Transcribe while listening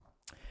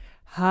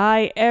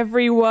Hi,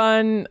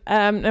 everyone,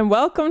 and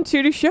welcome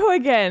to the show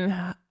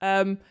again.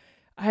 I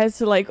had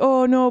to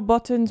oh no,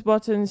 buttons,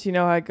 you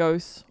know how it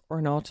goes,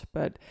 or not,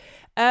 but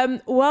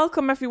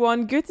welcome,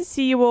 everyone. Good to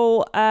see you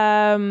all.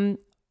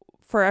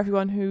 For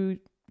everyone who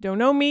don't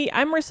know me,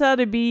 I'm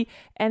Rastislav B,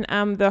 and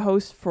I'm the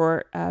host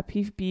for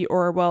PvP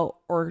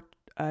or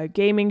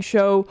gaming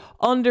show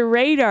On the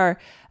Radar.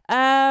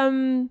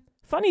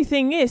 Funny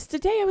thing is,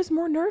 today I was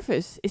more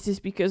nervous. Is this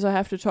because I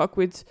have to talk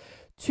with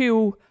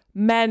two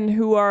men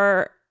who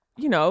are,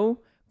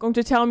 going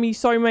to tell me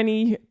so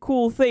many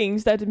cool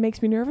things that it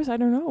makes me nervous? I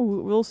don't know.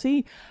 We'll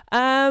see.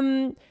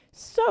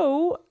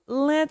 So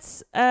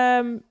let's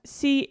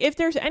see if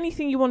there's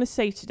anything you want to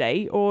say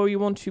today, or you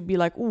want to be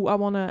like, oh, I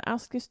want to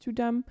ask this to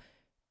them.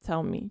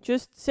 Tell me.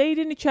 Just say it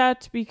in the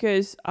chat,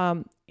 because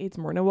it's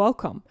more than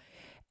welcome.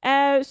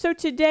 So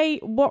today,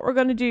 what we're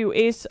going to do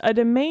is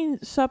the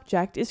main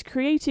subject is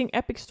creating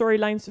epic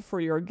storylines for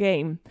your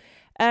game.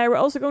 We're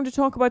also going to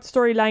talk about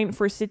storyline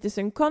for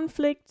Citizen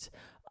Conflict,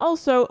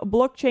 also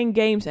blockchain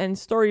games and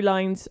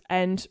storylines,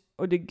 and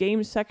the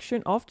game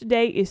section of the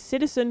day is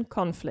Citizen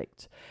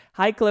Conflict.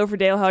 Hi,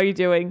 Cloverdale, how are you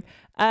doing?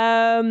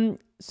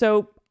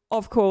 So,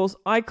 of course,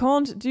 I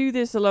can't do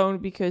this alone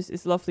because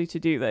it's lovely to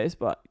do this,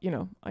 but,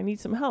 I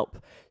need some help.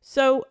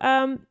 So,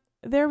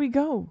 there we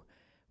go.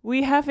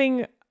 We're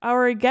having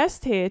our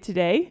guest here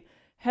today.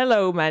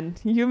 Hello, man.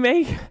 You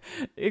may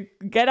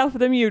get off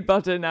the mute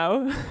button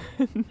now.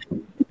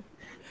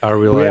 Are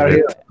we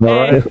live?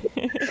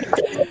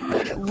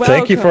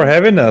 Thank you for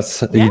having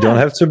us. Yeah. You don't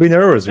have to be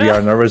nervous. We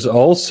are nervous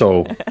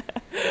also.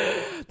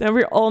 Then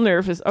we're all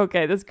nervous.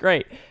 Okay, that's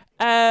great.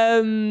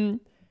 Well,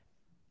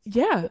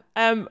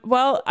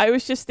 I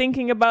was just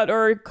thinking about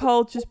our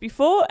call just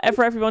before.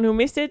 For everyone who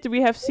missed it,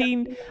 we have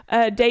seen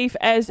Dave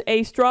as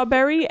a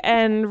strawberry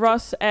and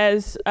Russ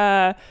as,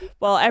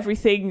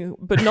 everything,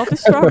 but not a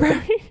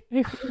strawberry,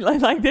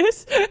 like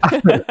this.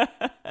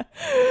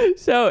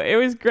 So it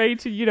was great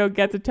to,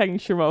 get the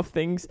texture of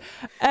things.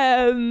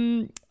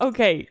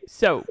 Okay,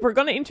 so we're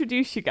going to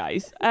introduce you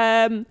guys.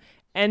 And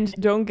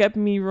don't get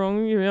me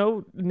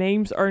wrong,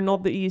 names are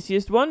not the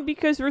easiest one,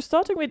 because we're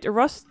starting with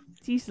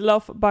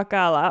Rastislav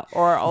Bakala,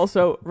 or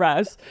also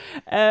Raz.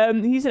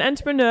 He's an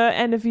entrepreneur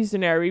and a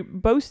visionary,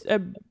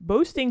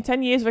 boasting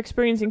 10 years of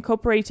experience in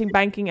cooperating,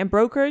 banking and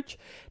brokerage.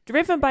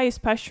 Driven by his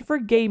passion for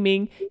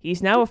gaming,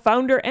 he's now a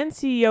founder and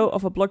CEO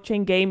of a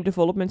blockchain game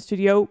development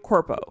studio,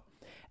 QORPO.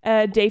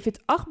 David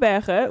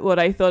Achberger, what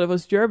I thought it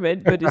was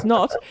German, but it's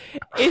not,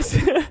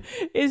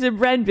 is a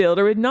brand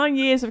builder with 9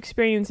 years of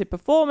experience in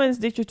performance,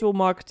 digital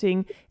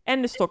marketing,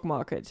 and the stock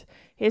market.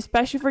 His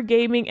passion for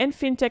gaming and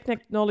fintech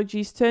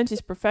technologies turns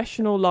his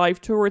professional life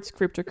towards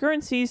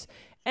cryptocurrencies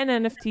and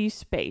NFT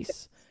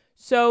space.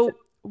 So,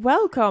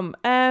 welcome.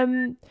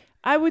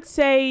 I would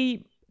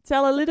say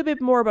tell a little bit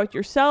more about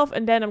yourself,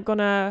 and then I'm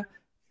gonna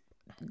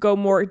go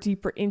more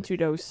deeper into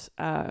those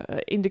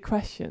in the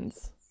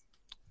questions.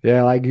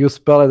 Yeah, you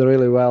spell it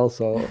really well,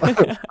 so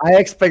I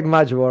expect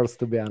much worse,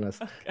 to be honest.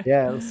 Okay.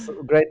 Yeah, it's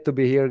great to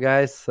be here,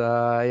 guys.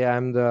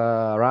 I'm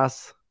the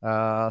Ras,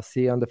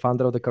 CEO and the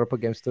founder of the QORPO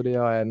Game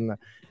Studio, and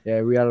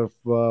we are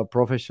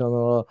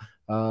professional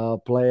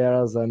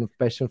players and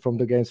passion from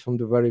the games from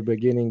the very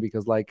beginning,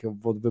 because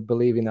what we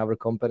believe in our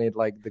company,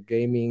 the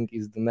gaming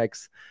is the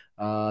next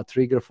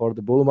trigger for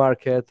the bull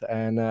market,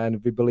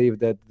 and we believe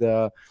that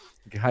the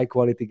high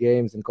quality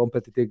games and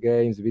competitive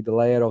games with the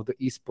layer of the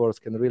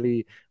esports can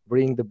really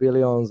bring the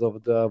billions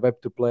of the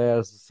Web2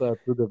 players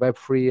to the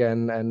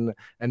Web3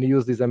 and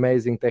use this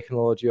amazing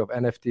technology of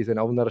NFTs and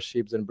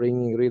ownerships and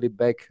bringing really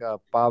back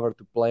power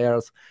to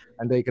players,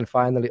 and they can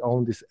finally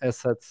own this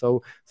asset.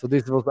 So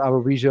this was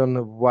our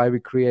vision, why we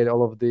create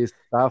all of this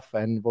stuff,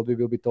 and what we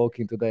will be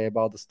talking today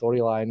about the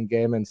storyline,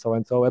 game, and so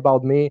on. So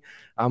about me,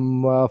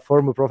 I'm a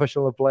former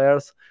professional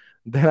players.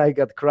 Then I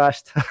got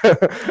crushed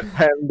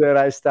and then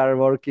I started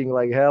working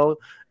like hell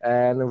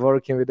and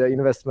working with the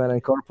investment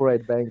and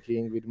corporate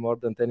banking with more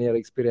than 10 year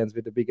experience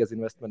with the biggest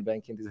investment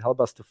banking. This helped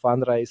us to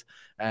fundraise,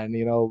 and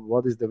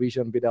what is the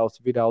vision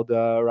without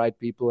the right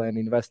people and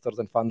investors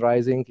and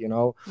fundraising,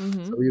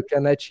 Mm-hmm. So you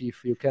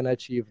can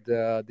achieve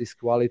this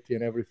quality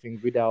and everything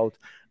without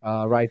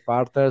right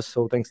partners.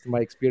 So thanks to my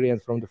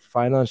experience from the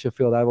financial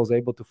field, I was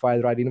able to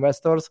find right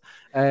investors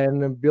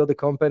and build a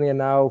company. And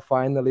now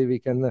finally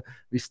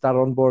we start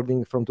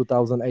onboarding from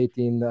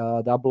 2018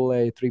 AA,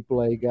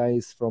 AAA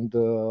guys from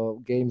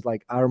the games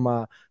like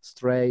Arma,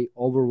 Stray,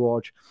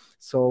 Overwatch.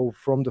 So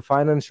from the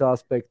financial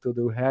aspect to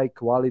the high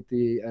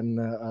quality and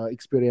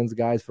experienced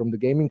guys from the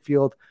gaming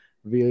field,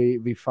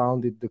 we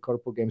founded the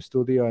QORPO Game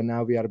Studio, and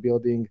now we are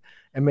building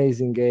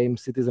amazing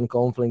games, Citizen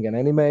Conflict and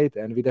Animate,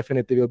 and we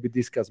definitely will be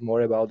discuss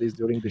more about this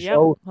during the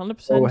show. 100%.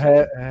 So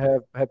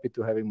happy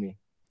to having me.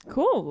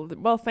 Cool.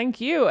 Well, thank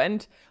you.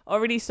 And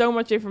already so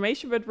much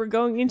information, but we're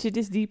going into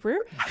this deeper.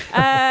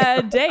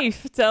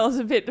 Dave, tell us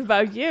a bit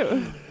about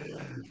you.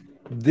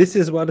 This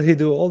is what he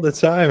do all the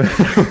time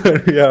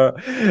when we are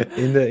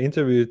in the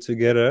interview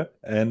together,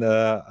 and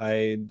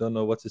I don't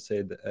know what to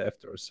say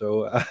after.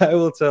 So I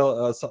will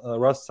tell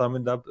Russ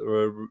summed up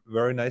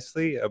very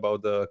nicely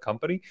about the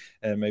company,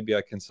 and maybe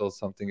I can tell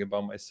something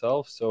about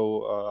myself.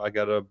 So I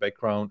got a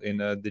background in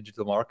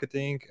digital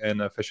marketing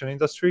and fashion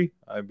industry.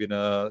 I've been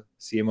a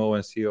CMO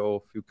and CEO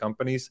of a few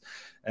companies,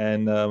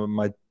 and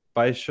my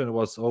passion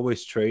was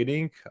always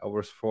trading. I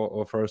was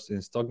first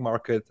in stock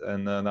market,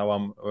 and now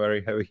I'm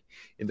very heavy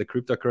in the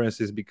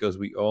cryptocurrencies because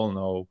we all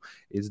know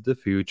it's the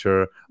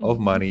future of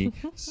money.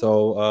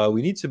 So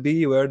we need to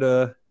be where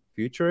the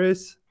future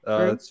is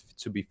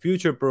to be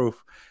future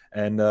proof,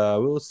 and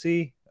we'll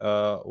see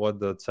what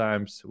the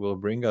times will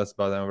bring us.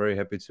 But I'm very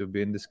happy to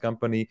be in this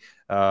company.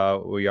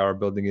 We are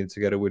building it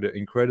together with an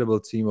incredible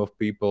team of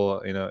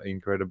people in an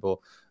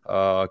incredible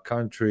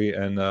country,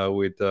 and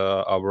with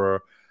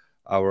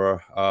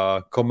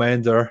our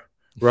commander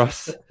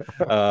Russ.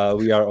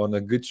 We are on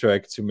a good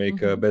track to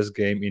make a best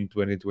game in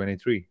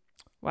 2023.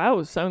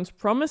 Wow, sounds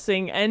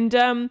promising. And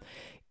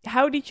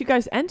how did you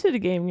guys enter the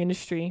gaming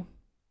industry?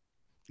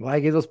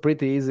 Like, it was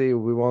pretty easy.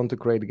 We want to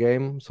create a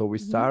game, so we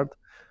start,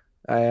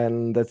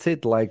 and that's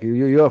it. Like,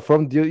 you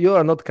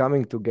are not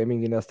coming to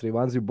gaming industry.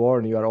 Once you're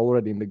born, you are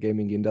already in the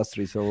gaming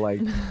industry. So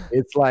like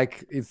it's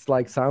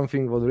like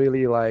something what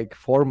really like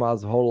form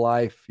us whole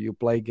life. You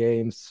play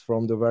games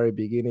from the very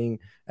beginning,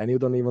 and you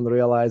don't even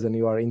realize, and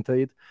you are into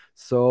it.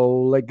 So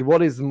like,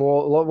 what is the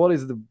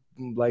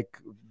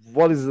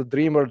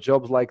dreamer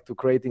jobs like to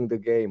creating the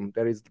game?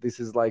 This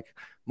is like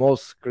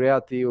most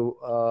creative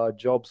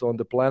jobs on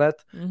the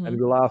planet, and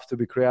we love to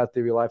be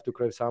creative. We love to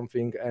create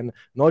something, and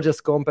not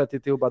just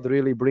competitive, but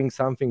really bring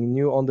something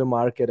new on the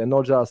market, and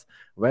not just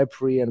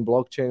Web3 and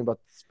blockchain, but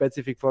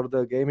specific for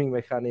the gaming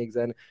mechanics.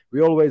 And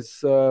we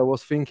always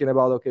was thinking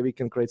about, okay, we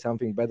can create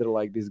something better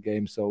like this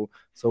game. So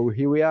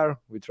here we are.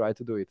 We try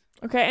to do it.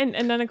 Okay,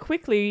 and then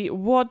quickly,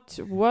 what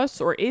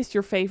was or is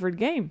your favorite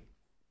game?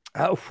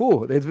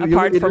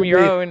 Apart from your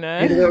own.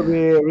 It will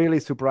be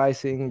really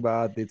surprising,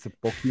 but it's a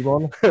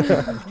Pokemon.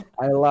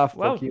 I love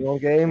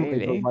Pokemon game.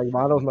 Really? It was like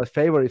one of my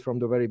favorites from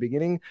the very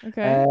beginning.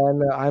 Okay.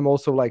 And I'm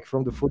also like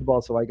from the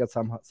football, so I got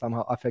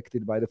somehow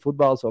affected by the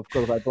football. So of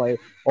course I play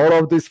all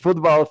of this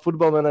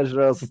football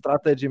manager,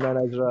 strategy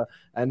manager,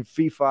 and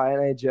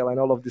FIFA, NHL, and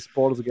all of the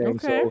sports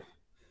games. Okay. So,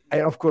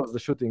 and of course the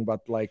shooting,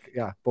 but like,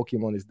 yeah,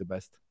 Pokemon is the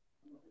best.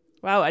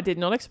 Wow, I did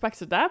not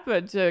expect that,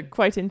 but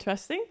quite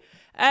interesting.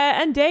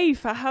 And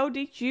Dave, how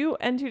did you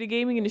enter the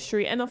gaming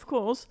industry? And of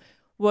course,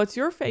 what's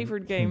your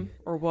favorite game,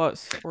 or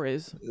was, or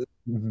is?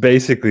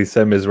 Basically,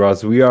 same as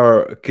Ross. We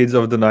are kids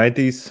of the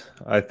 90s.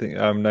 I think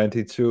I'm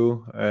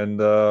 92, and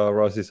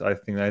Ross is, I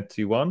think,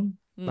 91,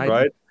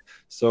 right?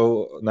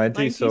 So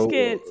 90s, so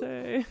kids.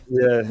 yeah,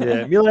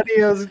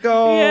 millennials,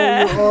 go!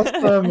 Yeah. You're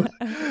awesome.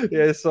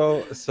 Yeah,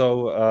 so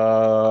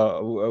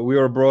we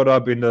were brought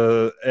up in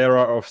the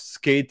era of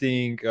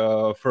skating,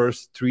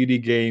 first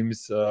 3D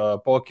games,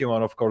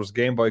 Pokemon, of course,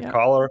 Game Boy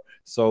Color.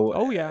 So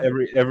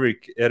every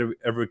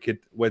kid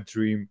wet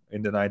dream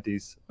in the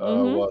 90s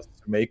was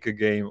to make a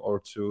game or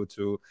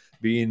to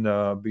be in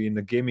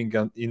the gaming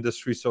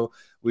industry. So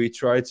we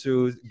try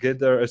to get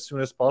there as soon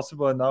as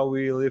possible, and now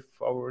we live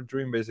our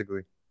dream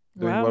basically.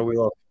 Doing what we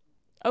love.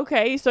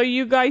 Okay, so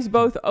you guys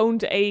both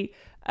owned a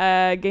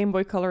Game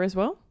Boy Color as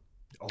well?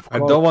 I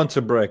don't want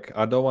to brag,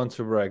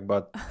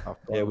 but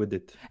yeah, we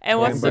did.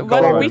 And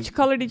which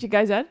color did you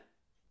guys have?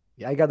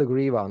 Yeah, I got a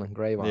gray one.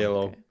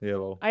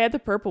 Yellow. I had the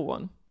purple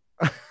one.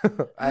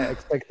 I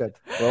expected.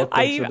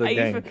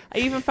 I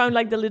even found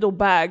like the little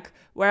bag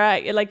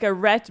where like a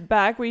red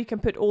bag where you can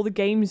put all the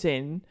games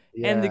in,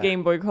 and the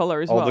Game Boy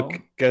Color as well. All the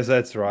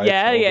cassettes, right?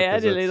 Yeah,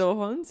 the little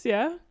ones,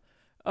 yeah.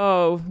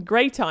 Oh,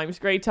 great times.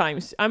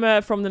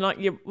 I'm from the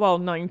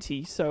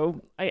 90s,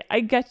 so I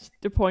get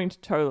the point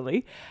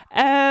totally.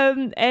 Tell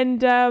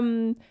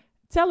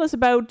us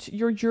about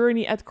your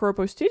journey at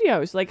QORPO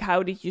Studios. Like,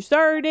 how did you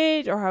start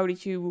it, or how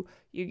did you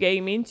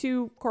game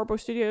into QORPO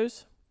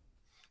Studios?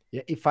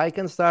 Yeah, if I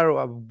can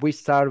start, we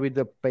start with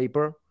the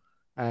paper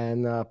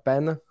and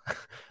pen.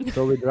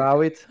 So we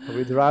draw it.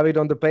 We draw it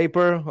on the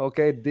paper.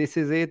 Okay, this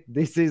is it.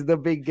 This is the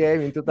big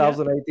game in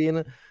 2018.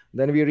 Yeah.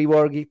 Then we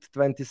rework it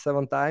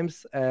 27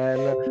 times,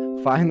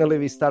 and finally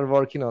we start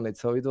working on it.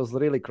 So it was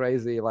really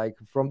crazy. Like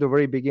from the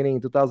very beginning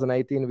in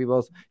 2018,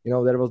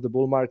 there was the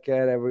bull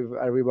market.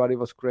 Everybody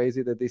was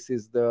crazy that this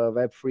is the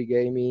Web3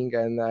 gaming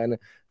and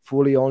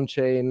fully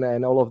on-chain,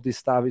 and all of this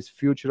stuff is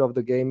future of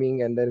the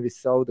gaming. And then we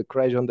saw the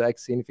crash on the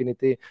Axie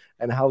Infinity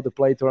and how the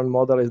play-to-earn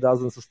model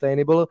doesn't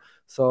sustainable.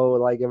 So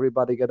like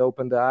everybody get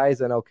open the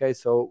eyes and okay,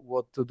 so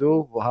what to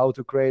do, how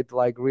to create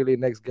like really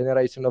next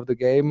generation of the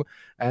game.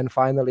 And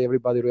finally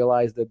everybody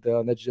realized that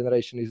the next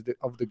generation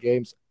of the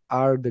games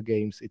are the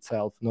games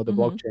itself, not the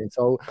blockchain.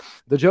 So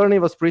the journey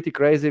was pretty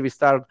crazy. We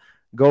start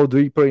go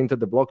deeper into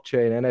the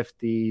blockchain,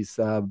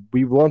 NFTs.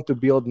 We want to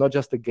build not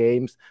just the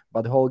games,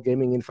 but whole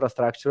gaming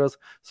infrastructures.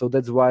 So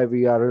that's why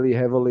we are really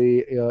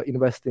heavily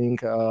investing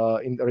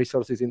in the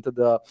resources into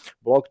the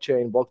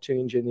blockchain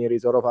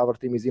engineers. All of our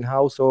team is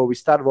in-house. So we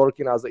start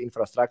working as the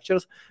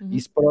infrastructures,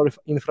 eSport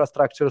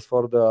infrastructures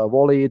for the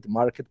wallet,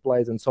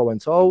 marketplace, and so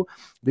and so.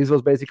 This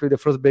was basically the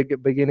first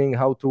beginning,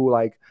 how to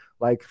like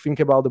think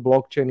about the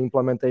blockchain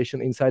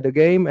implementation inside the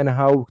game and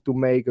how to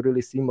make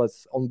really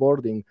seamless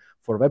onboarding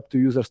for Web2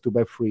 users to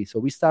Web3. So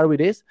we start with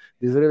this.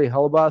 This really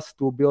help us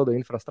to build the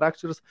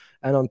infrastructures,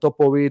 and on top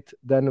of it,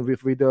 then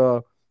with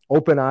the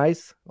open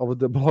eyes of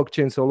the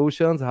blockchain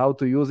solutions, how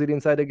to use it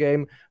inside the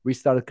game, we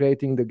start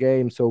creating the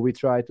game. So we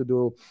try to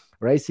do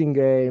racing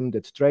game,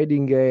 the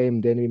trading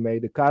game, then we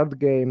made the card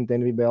game,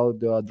 then we built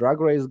the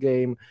drag race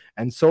game,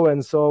 and so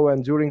and so.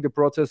 And during the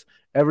process,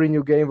 every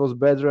new game was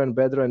better and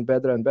better and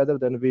better and better.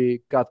 Then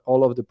we cut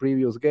all of the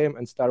previous game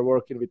and start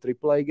working with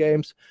AAA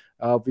games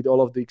with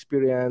all of the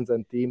experience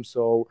and team.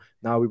 So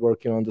now we're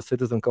working on the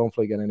Citizen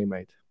Conflict and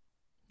Animate.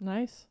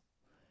 Nice.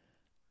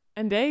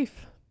 And Dave,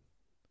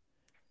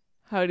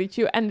 how did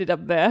you ended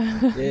up there?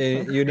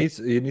 Yeah, you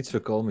need to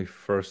call me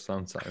first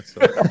sometime.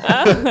 So.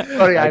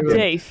 Sorry, I'm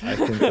Dave. I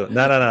think so.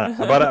 No.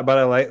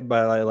 But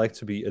I like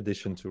to be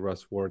addition to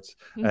Russ' words.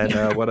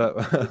 And what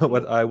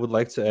I would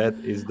like to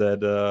add is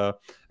that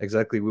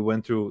exactly we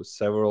went through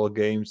several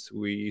games.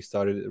 We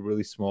started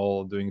really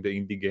small, doing the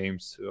indie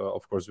games.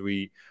 Of course,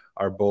 we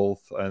are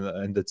both,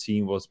 and the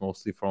team was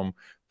mostly from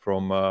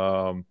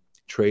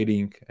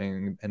trading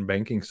and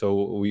banking.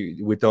 So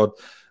we thought,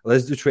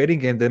 let's do trading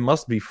game. That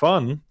must be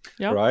fun,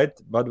 right?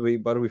 But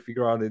we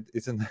figure out it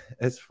isn't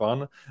as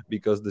fun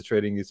because the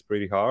trading is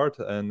pretty hard,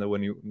 and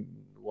when you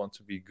want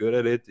to be good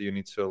at it, you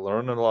need to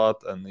learn a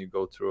lot, and you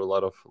go through a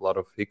lot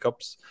of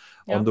hiccups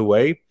on the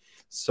way.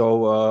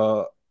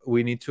 So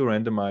we need to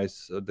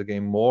randomize the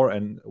game more,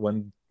 and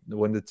when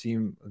the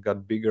team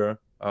got bigger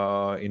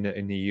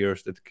in the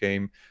years that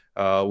came,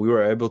 we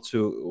were able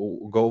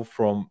to go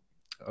from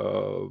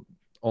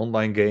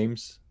online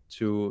games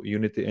to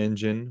Unity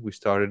Engine. We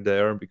started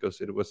there because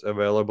it was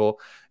available,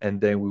 and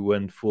then we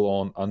went full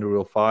on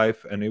Unreal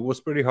 5, and it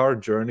was pretty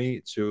hard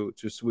journey to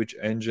switch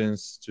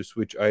engines, to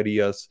switch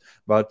ideas.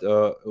 But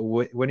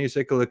when you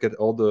take a look at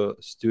all the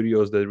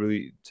studios that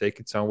really take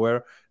it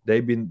somewhere,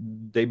 they've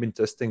been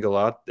testing a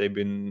lot, they've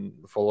been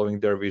following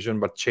their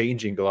vision, but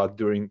changing a lot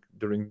during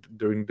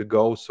the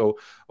go. So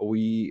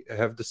we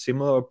have the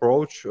similar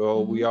approach.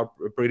 We are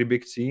a pretty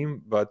big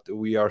team, but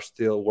we are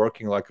still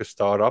working like a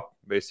startup,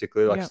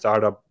 basically, like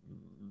startup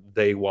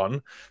day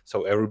one.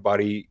 So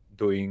everybody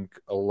doing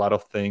a lot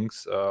of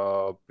things.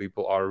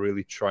 People are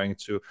really trying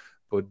to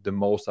put the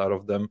most out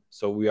of them.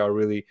 So we are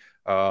really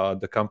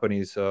the company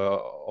is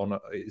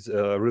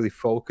really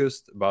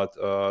focused, but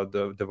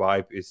the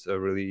vibe is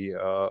really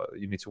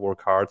you need to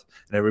work hard,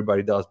 and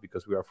everybody does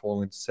because we are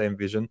following the same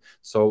vision.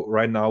 So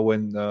right now,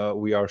 when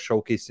we are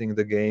showcasing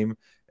the game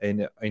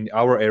in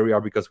our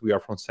area, because we are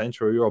from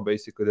Central Europe,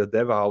 basically the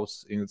dev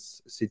house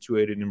is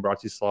situated in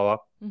Bratislava.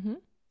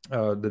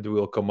 That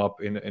will come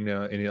up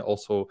in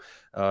also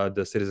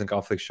the Citizen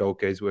Conflict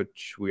Showcase,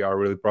 which we are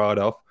really proud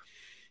of.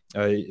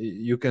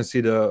 You can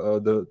see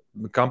the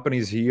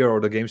companies here, or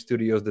the game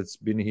studios that's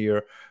been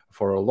here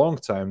for a long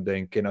time.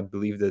 They cannot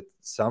believe that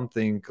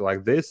something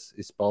like this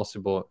is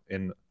possible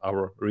in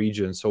our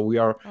region. So we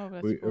are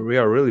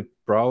really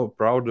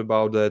proud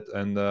about that,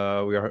 and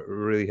we are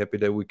really happy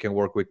that we can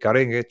work with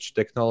cutting edge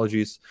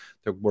technologies,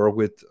 to work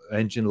with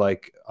engine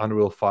like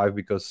Unreal 5,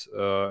 because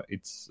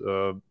it's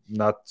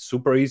not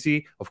super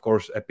easy. Of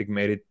course, Epic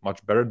made it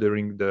much better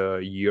during the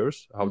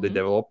years how they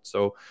developed,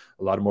 so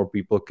a lot more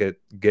people can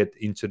get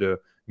into the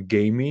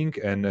gaming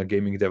and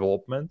gaming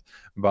development,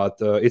 but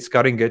it's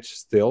cutting edge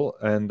still,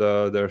 and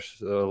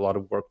there's a lot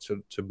of work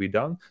to be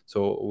done.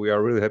 So we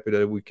are really happy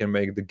that we can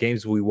make the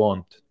games we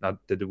want,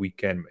 not that we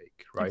can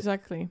make, right?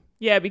 Exactly.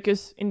 Yeah,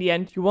 because in the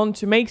end you want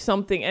to make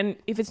something, and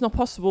if it's not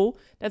possible,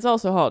 that's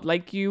also hard.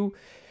 Like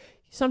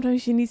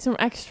sometimes you need some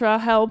extra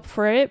help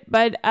for it.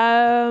 But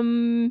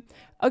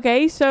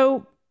okay,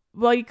 so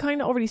well, you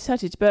kind of already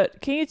said it,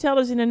 but can you tell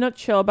us in a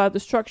nutshell about the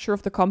structure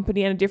of the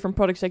company and the different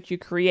products that you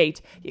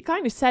create? You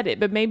kind of said it,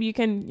 but maybe you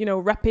can,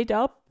 wrap it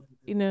up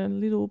in a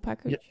little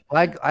package. Yeah,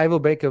 like I will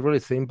make it really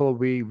simple.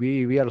 We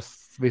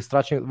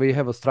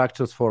have a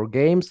structures for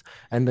games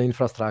and the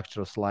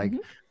infrastructures, like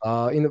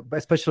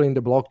especially in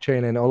the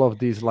blockchain and all of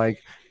these,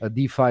 like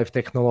D5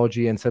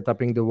 technology and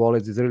setting the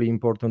wallets is really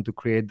important to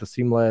create the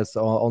seamless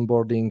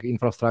onboarding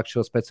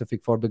infrastructure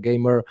specific for the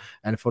gamer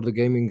and for the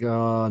gaming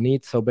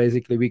needs. So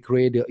basically, we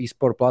create an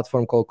eSport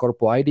platform called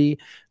QORPO ID.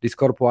 This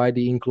QORPO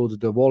ID includes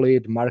the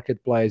wallet,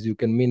 marketplace. You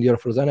can mint your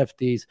first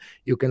NFTs.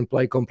 You can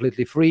play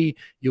completely free.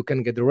 You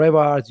can get the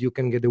rewards. You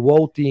can get the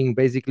voting.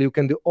 Basically, you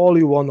can do all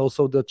you want.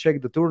 Also,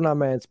 check the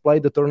tournaments, play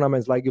the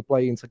tournaments like you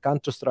play in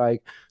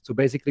Counter-Strike. So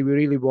basically, we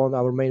really want,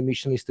 our main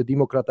mission is to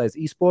democratize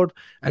esport,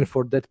 and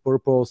for that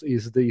purpose, course,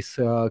 is this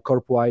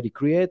QORPO ID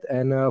create,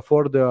 and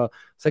for the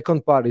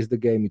second part is the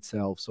game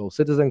itself. So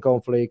Citizen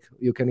Conflict,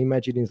 you can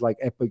imagine it's like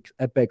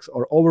Apex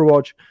or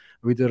Overwatch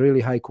with a really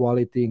high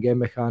quality game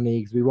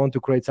mechanics. We want to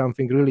create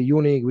something really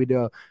unique with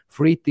the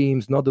 3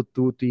 teams, not the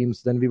 2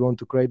 teams. Then we want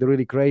to create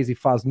really crazy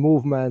fast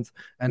movements,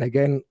 and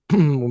again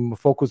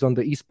focus on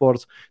the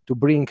esports to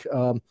bring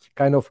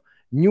kind of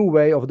new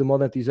way of the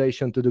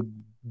monetization to the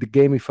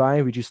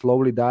gamifying, which is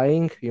slowly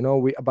dying,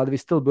 but we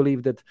still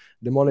believe that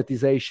the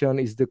monetization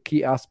is the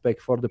key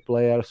aspect for the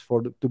players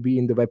to be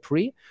in the Web3.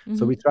 Mm-hmm.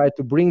 So we try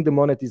to bring the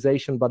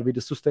monetization, but with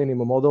a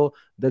sustainable model.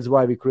 That's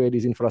why we create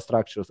these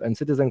infrastructures. And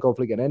Citizen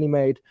Conflict and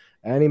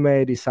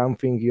Animate is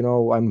something,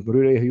 I'm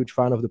really a huge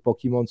fan of the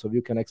Pokemon, so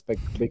you can expect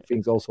big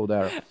things also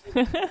there.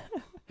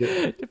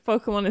 The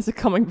Pokemon is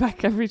coming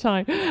back every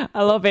time.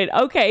 I love it.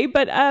 Okay,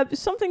 but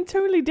something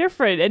totally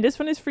different. And this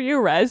one is for you,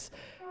 Raz.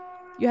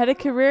 You had a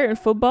career in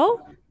football?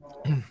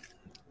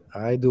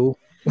 I do.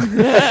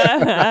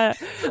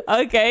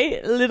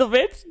 Okay, a little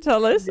bit.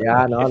 Tell us.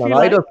 Yeah, no.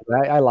 Like.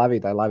 I love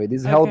it.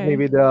 This helped me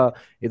with.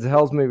 It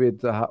helps me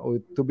with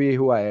to be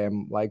who I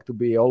am. Like to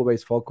be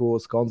always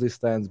focused,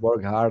 consistent,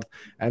 work hard,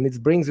 and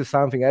it brings you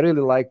something. I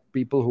really like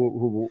people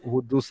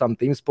who do some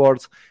team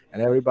sports,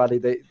 and everybody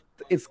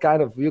it's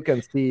kind of, you can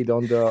see it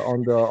on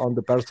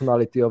the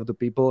personality of the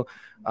people.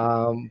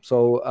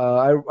 So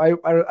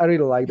I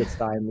really like that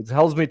time. It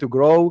helps me to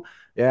grow.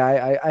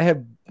 Yeah, I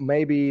have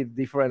maybe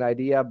different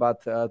idea,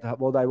 but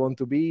what I want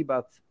to be,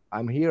 but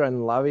I'm here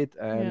and love it.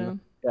 And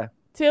yeah.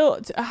 Till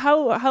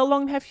how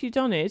long have you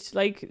done it?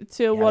 Like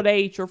till what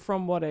age or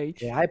from what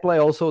age? Yeah, I play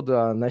also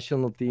the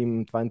national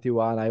team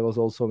 21. I was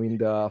also in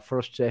the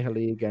first Czech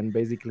league, and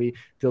basically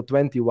till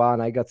 21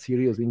 I got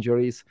serious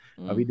injuries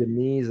with the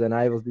knees, and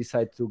I was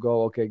decided to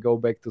go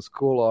back to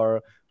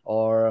school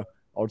or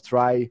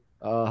try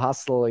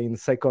hustle in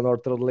second or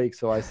third league.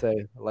 So I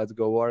say, let's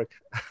go work.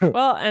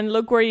 Well, and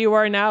look where you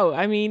are now.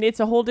 I mean,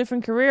 it's a whole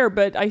different career,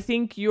 but I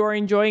think you are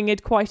enjoying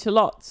it quite a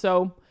lot.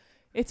 So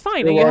it's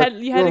fine. You had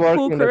a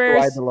cool career.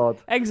 Quite a lot.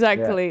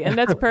 Exactly. Yeah. And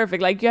that's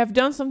perfect. Like you have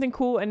done something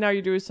cool and now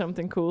you're doing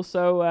something cool.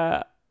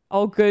 So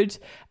all good.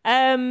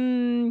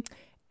 And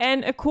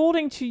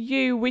according to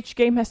you, which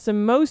game has the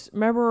most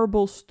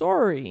memorable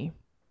story?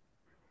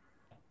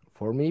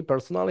 For me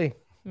personally,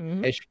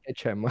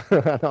 HM.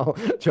 No,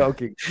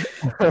 joking.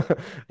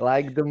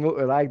 like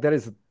there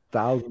is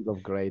thousands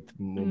of great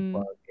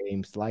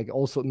games. Like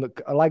also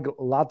like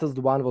latest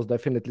one was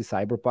definitely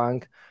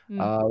Cyberpunk,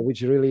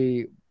 which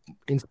really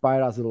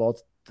inspired us a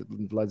lot.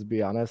 Let's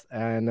be honest.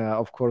 And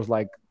of course,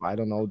 like I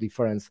don't know,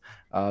 different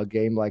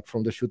game like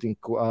from the shooting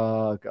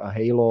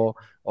Halo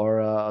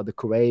or the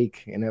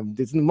Quake. And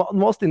it's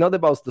mostly not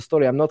about the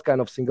story. I'm not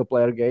kind of single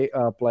player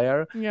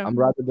player. Yeah. I'm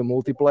rather the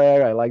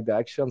multiplayer. I like the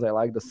actions. I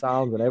like the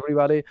sounds and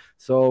everybody.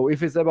 So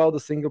if it's about the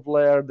single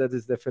player, that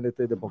is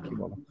definitely the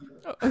Pokemon.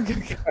 Oh,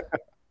 okay.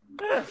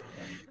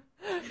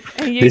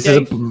 This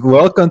is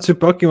welcome to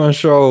Pokemon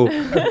Show.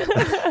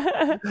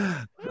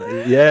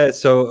 Yeah,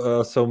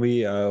 so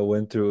me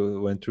went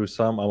through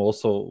some. I'm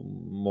also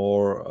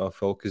more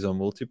focused on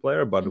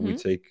multiplayer, but we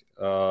take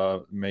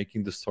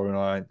making the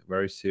storyline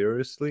very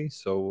seriously.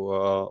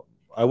 So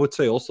I would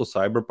say also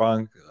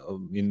Cyberpunk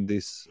in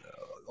this.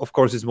 Of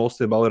course, it's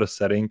mostly about the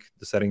setting.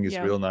 The setting is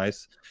real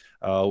nice.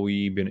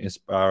 We've been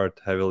inspired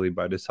heavily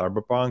by the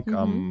Cyberpunk.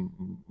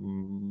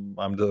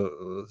 I'm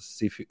the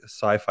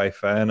sci-fi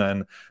fan,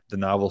 and the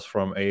novels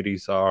from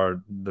 80s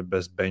are the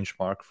best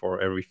benchmark for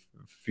every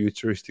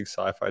futuristic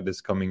sci-fi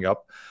that's coming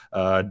up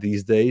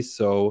these days.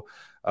 So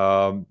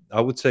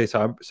I would say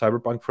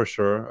Cyberpunk for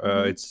sure.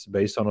 It's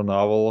based on a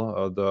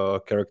novel. The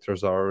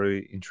characters are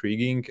really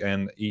intriguing,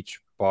 and each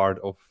part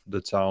of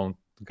the town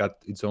got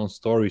its own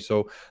story.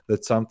 So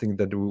that's something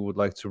that we would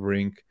like to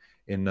bring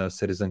in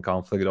Citizen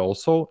Conflict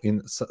also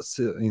in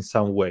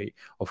some way.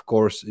 Of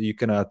course, you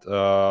cannot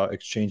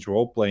exchange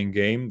role-playing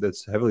game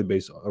that's heavily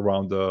based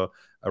around the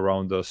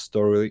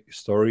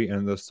story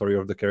and the story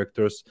of the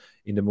characters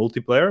in the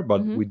multiplayer,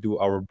 but we do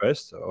our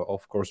best.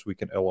 Of course, we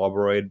can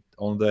elaborate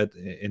on that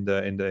in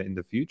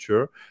the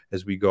future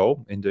as we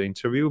go in the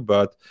interview,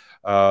 but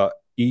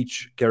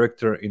each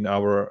character in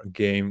our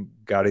game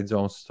got its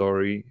own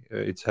story.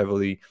 It's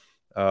heavily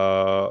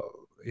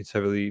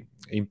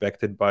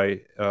impacted by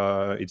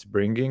its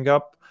bringing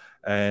up,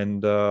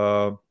 and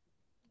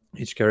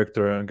each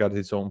character got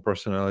its own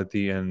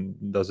personality and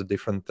does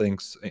different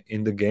things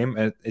in the game,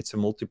 and it's a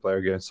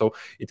multiplayer game, so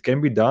it can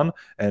be done.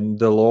 And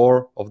the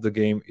lore of the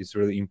game is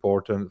really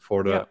important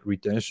for the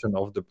retention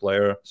of the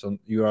player. So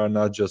you are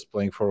not just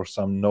playing for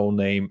some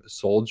no-name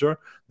soldier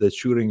that's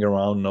shooting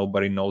around,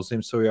 nobody knows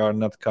him, so you are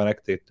not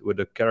connected with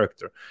the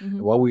character.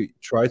 What we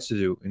try to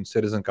do in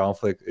Citizen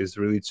Conflict is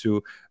really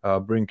to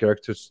bring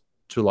characters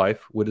to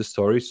life with a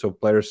story, so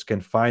players can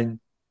find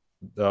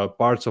the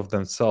parts of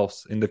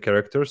themselves in the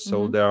characters,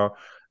 so they are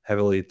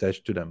heavily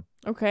attached to them.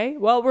 Okay,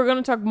 well, we're going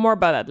to talk more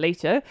about that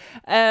later.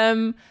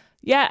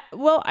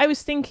 Well, I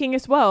was thinking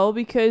as well,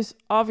 because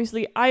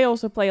obviously I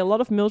also play a lot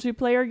of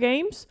multiplayer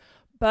games,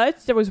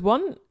 but there was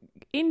one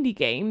indie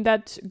game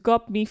that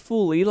got me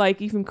fully,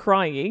 like even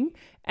crying,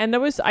 And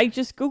I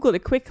just Googled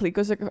it quickly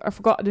because I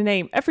forgot the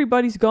name.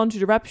 Everybody's Gone to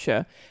the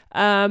Rapture.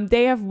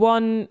 They have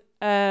won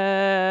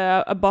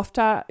a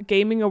BAFTA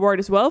Gaming Award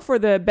as well for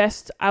the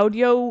best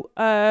audio,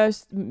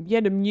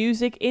 the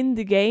music in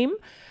the game.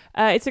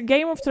 It's a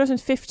game of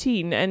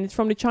 2015, and it's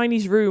from the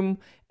Chinese Room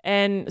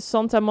and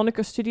Santa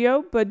Monica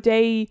Studio. But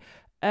that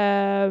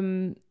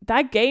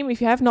game, if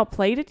you have not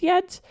played it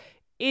yet,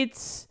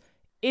 it's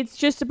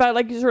just about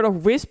like sort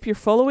of wisp you're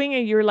following,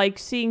 and you're like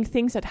seeing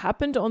things that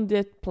happened on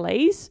that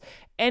place,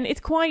 and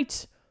it's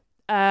quite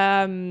it's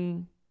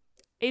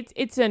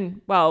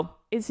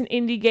an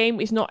indie game.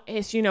 It's not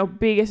as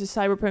big as a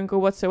Cyberpunk or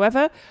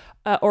whatsoever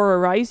or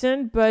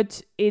Horizon,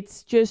 but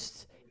it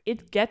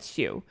gets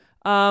you.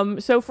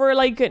 So for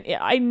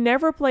I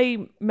never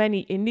play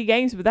many indie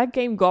games, but that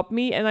game got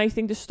me, and I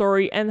think the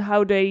story and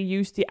how they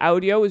use the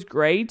audio is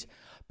great.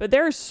 But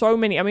there are so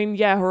many. I mean,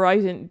 yeah,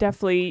 Horizon,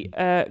 definitely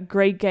a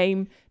great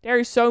game. There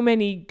are so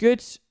many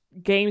good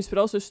games, but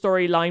also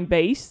storyline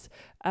based.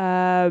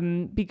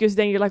 Because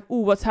then you're like,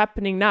 ooh, what's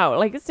happening now?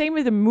 Like the same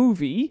with a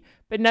movie,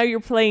 but now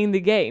you're playing the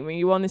game and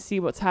you want to see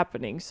what's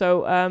happening.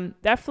 So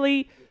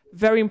definitely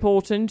very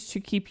important to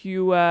keep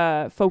you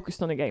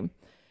focused on the game.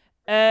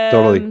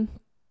 Totally.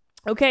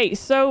 Okay,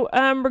 so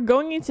we're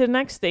going into the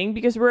next thing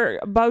because we're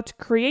about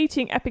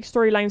creating epic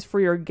storylines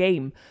for your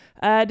game.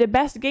 The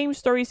best game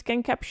stories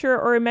can capture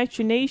our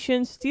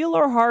imagination, steal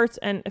our hearts,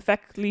 and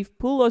effectively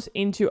pull us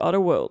into other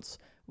worlds.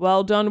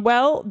 Well done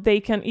well, they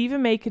can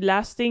even make a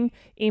lasting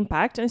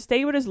impact and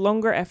stay with us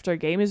longer after a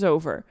game is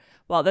over.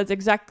 Well, that's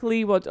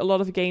exactly what a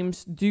lot of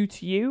games do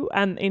to you,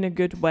 and in a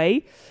good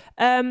way.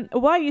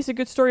 Why is a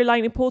good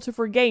storyline important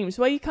for games?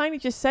 Well, you kind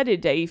of just said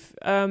it, Dave.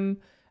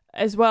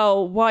 As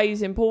well, why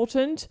is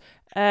important,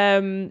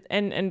 and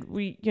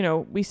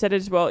we said it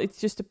as well.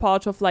 It's just a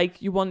part of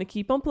like you want to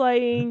keep on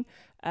playing.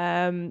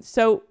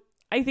 So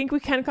I think we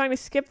can kind of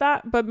skip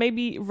that, but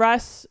maybe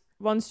Ras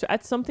wants to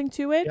add something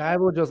to it. Yeah, I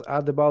will just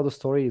add about the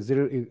story. It's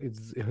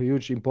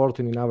huge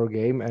important in our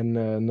game, and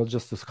not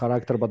just this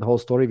character, but the whole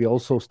story. We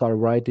also start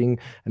writing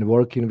and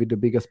working with the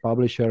biggest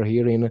publisher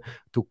here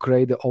to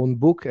create the own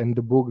book, and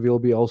the book will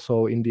be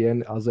also in the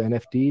end as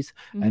NFTs,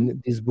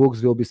 and these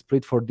books will be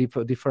split for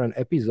different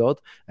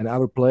episodes, and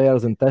our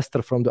players and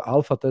tester from the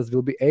alpha test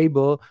will be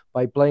able,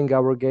 by playing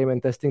our game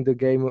and testing the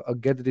game,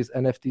 get these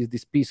NFTs,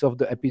 this piece of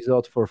the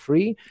episode for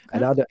free. Okay.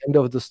 And at the end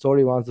of the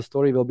story, once the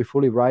story will be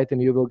fully written,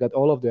 you will get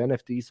all of the NFTs,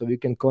 so you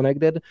can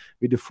connect it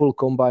with the full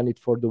combine it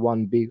for the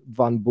one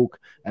book,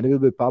 and it will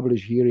be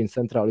published here in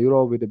Central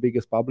Europe with the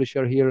biggest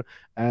publisher here,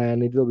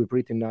 and it will be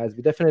pretty nice.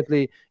 We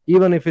definitely,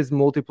 even if it's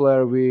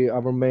multiplayer,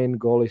 our main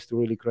goal is to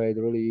really create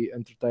really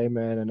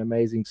entertainment and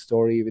amazing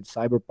story with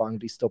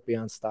cyberpunk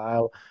dystopian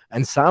style,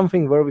 and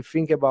something where we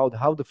think about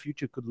how the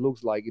future could look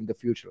like in the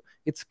future.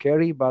 It's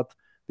scary, but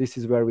this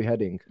is where we're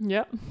heading.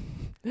 Yeah.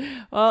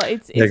 Well,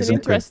 it's exactly. An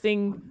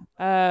interesting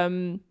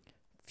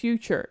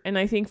future, and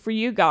I think for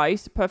you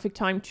guys, the perfect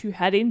time to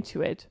head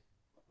into it.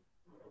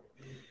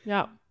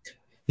 Yeah.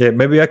 Yeah,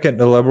 maybe I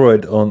can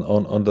elaborate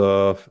on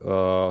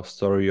the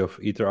story of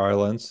Ether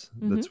Islands.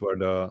 That's where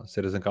the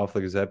citizen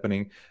conflict is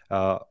happening.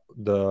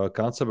 The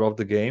concept of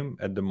the game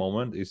at the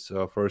moment is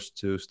first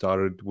to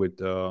start it with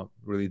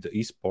really the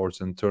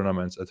esports and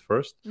tournaments at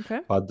first.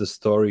 Okay. But the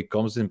story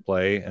comes in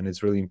play, and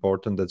it's really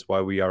important. That's why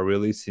we are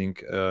releasing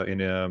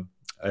in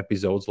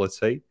episodes, let's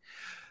say.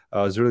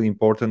 It's really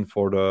important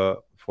for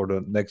the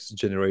next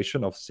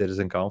generation of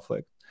citizen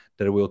conflict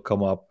that will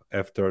come up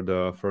after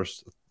the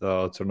first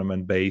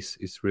tournament base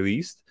is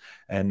released,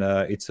 and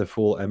it's a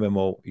full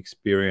MMO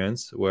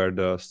experience where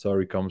the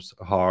story comes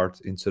hard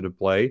into the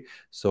play.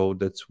 So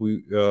that's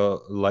we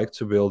like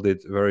to build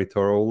it very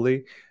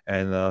thoroughly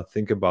and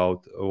think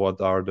about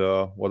what are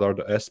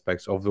the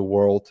aspects of the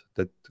world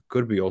that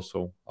could be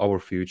also our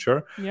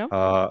future.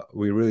 Yeah.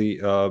 We really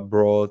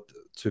brought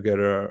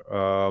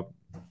together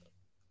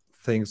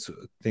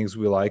things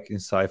we like in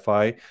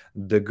sci-fi,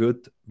 the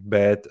good,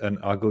 bad, and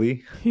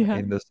ugly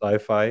in the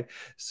sci-fi.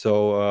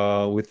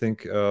 So we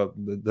think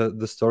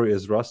the story,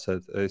 as Russ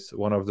said, is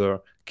one of the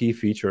key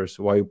features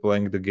while you're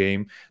playing the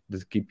game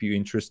that keep you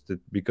interested,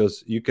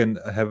 because you can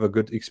have a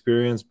good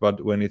experience,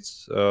 but when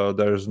it's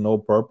there's no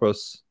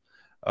purpose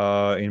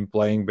in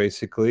playing,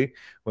 basically,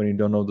 when you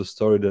don't know the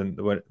story, then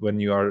when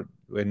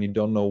you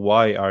don't know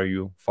why are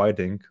you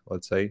fighting,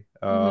 let's say,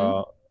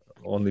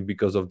 only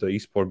because of the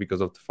esport,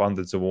 because of the fun,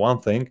 that's the one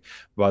thing,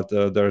 but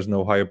there's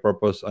no higher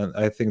purpose. And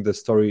I think the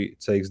story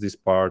takes this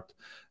part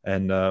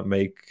and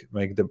make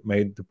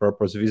the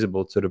purpose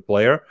visible to the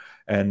player,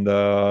 and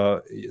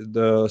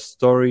the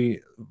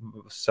story,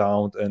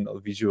 sound, and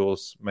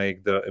visuals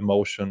make the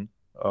emotion,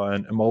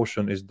 and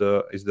emotion is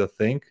the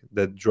thing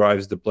that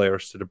drives the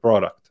players to the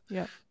product.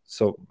 Yeah.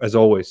 So as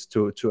always,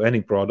 to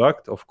any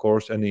product, of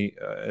course, any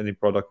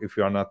product, if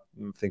you are not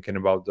thinking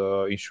about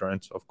the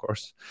insurance, of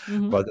course,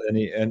 but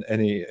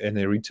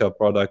any retail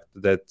product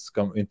that's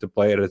come into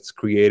play that's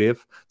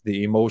creative,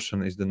 the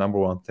emotion is the number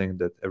one thing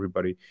that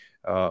everybody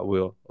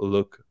will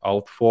look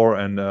out for,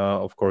 and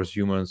of course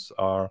humans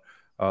are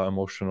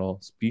emotional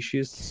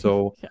species.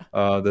 So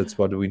Yeah. that's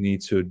what we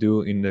need to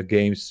do in the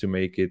games to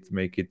make it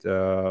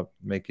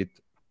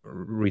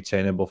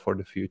retainable for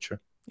the future.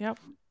 Yep.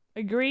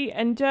 Agree.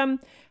 And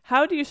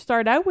how do you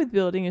start out with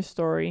building a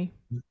story?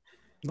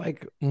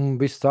 Like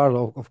we start,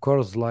 of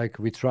course, like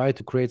we try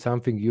to create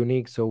something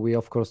unique. So we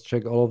of course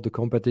check all of the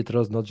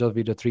competitors, not just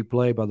with the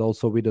AAA, but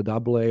also with the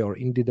AA or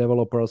indie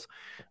developers.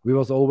 We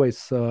was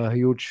always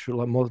huge,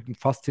 more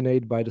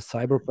fascinated by the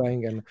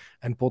cyberpunk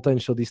and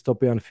potential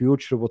dystopian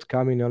future what's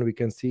coming on. We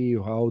can see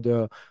how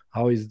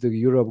is the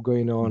Europe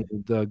going on,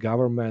 the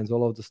governments,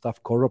 all of the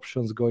stuff,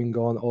 corruptions going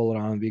on all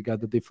around. We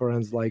got the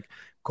difference, like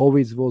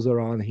COVID was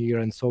around here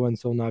and so.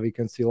 Now we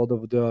can see a lot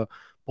of the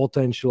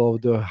potential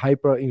of the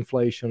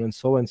hyperinflation and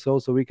so.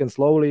 So we can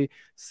slowly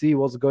see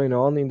what's going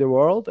on in the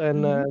world,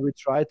 and we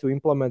try to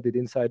implement it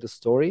inside the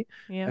story.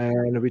 Yeah.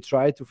 And we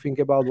try to think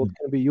about what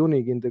can be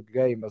unique in the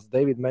game. As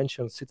David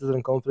mentioned,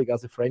 Citizen Conflict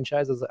as a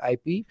franchise, as an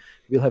IP,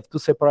 will have two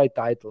separate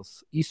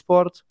titles: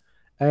 esports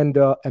and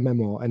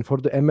MMO. And for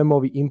the MMO,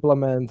 we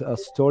implement a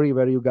story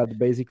where you got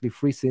basically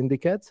three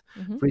syndicates.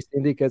 Three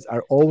syndicates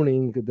are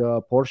owning the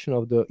portion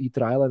of the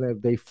Ether Island.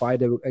 If they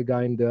fight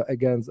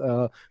against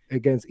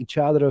each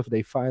other, if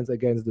they fight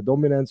against the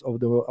dominance of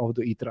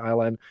the Ether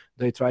Island,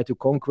 they try to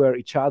conquer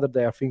each other.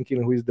 They are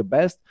thinking who is the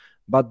best,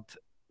 but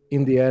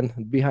in the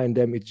end, behind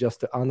them, it's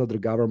just another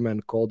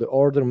government called the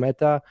Order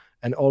Meta,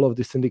 and all of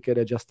the syndicate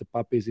are just the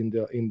puppies in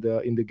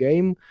the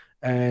game.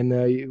 And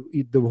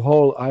the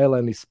whole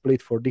island is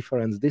split for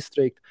different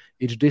districts.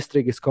 Each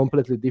district is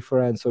completely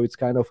different, so it's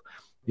kind of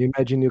you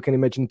can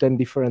imagine 10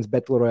 different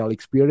battle royale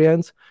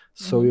experience.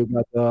 So you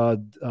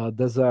got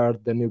desert,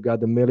 then you got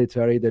the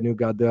military, then you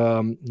got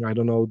the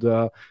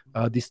the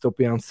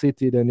dystopian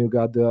city, then you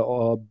got the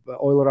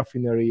oil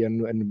refinery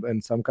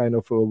and some kind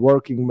of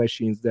working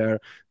machines there.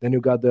 Then you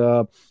got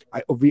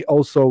we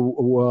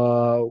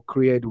also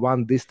create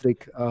one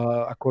district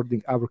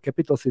according our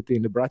capital city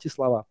in the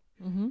Bratislava,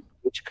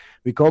 which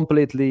we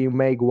completely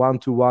make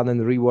 1-to-1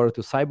 and rework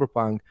to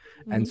cyberpunk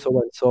and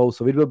so. So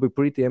it will be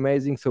pretty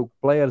amazing. So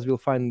players will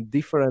find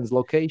different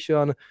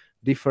location,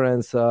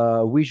 different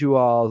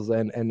visuals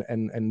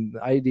and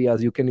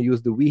ideas. You can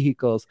use the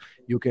vehicles,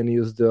 you can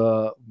use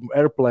the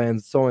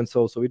airplanes, so.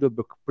 So it will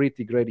be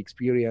pretty great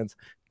experience.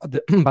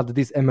 But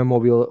this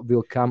MMO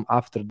will come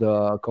after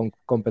the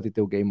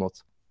competitive game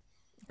modes.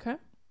 Okay.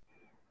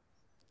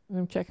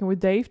 I'm checking with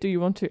Dave. Do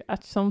you want to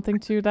add something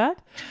to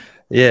that?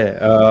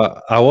 Yeah,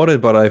 I wanted,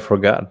 but I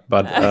forgot.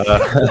 But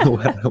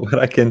what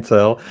I can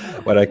tell,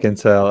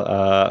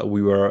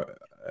 we were,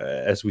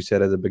 as we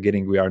said at the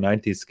beginning, we are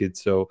 90s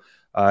kids. So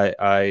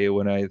I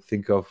when I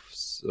think of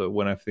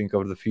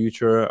the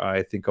future,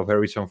 I think of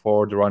Harrison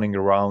Ford running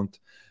around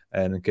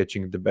and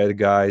catching the bad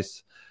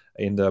guys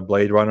in the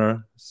Blade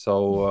Runner.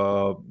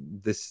 So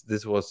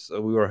this was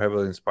we were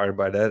heavily inspired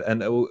by that,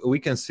 and we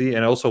can see,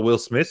 and also Will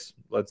Smith.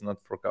 Let's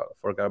not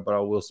forget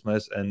about Will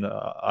Smith and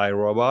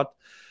iRobot.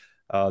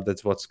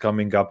 That's what's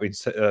coming up in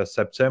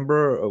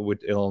September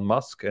with Elon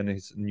Musk and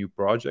his new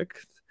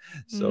project.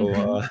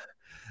 So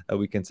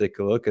we can take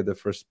a look at the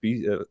first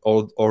piece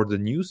or the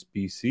new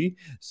PC.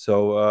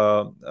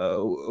 So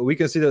we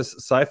can see that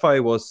sci-fi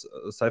was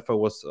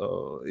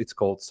it's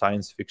called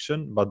science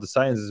fiction, but the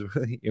science is a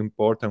really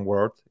important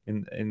word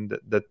in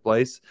that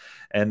place.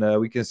 And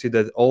we can see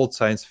that old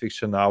science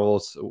fiction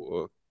novels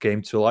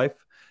came to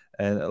life.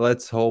 And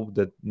let's hope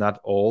that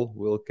not all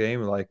will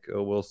came like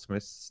Will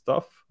Smith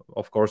stuff.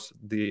 Of course,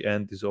 the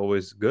end is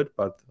always good,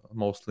 but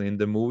mostly in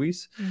the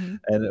movies.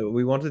 And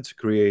we wanted to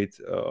create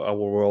our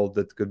world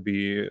that could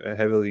be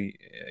heavily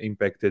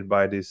impacted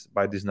by these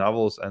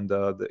novels and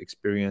the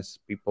experience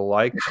people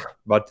like,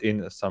 but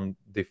in some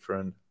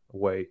different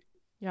way.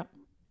 Yeah.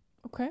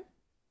 Okay.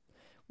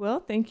 Well,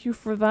 thank you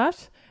for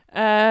that.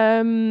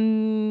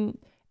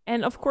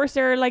 And of course,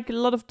 there are like a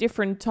lot of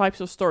different types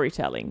of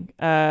storytelling.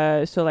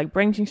 So like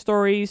branching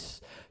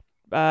stories,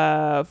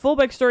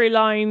 fallback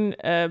storyline,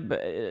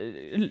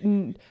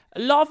 a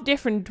lot of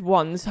different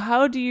ones.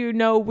 How do you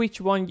know which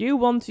one you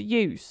want to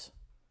use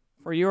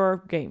for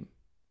your game?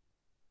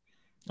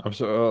 I'm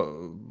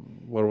so.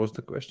 What was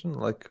the question?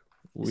 Like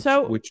which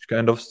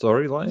kind of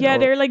storyline? Yeah,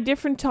 there are like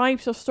different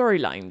types of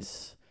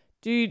storylines.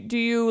 Do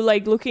you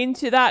like look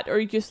into that, or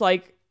you just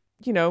like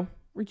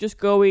we're just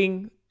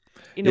going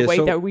in a way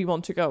that we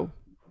want to go?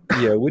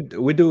 Yeah,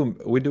 we do.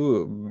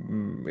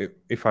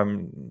 If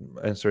I'm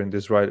answering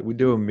this right, we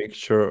do a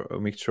mixture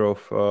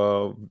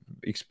of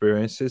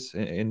experiences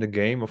in the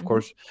game. Of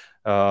course,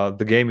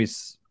 the game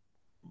is.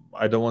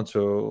 I don't want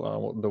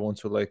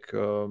to like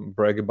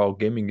brag about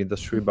gaming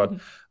industry, but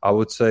I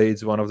would say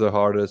it's one of the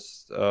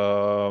hardest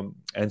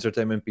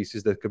entertainment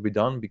pieces that could be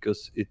done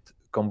because it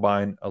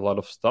combine a lot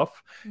of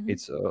stuff.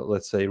 It's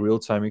let's say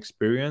real-time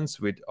experience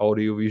with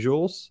audio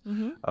visuals,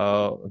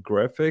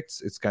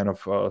 graphics. It's kind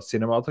of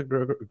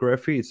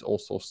cinematography. It's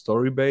also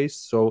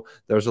story-based. So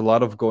there's a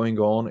lot of going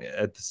on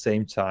at the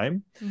same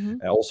time.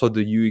 Also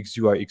the UX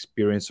UI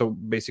experience. So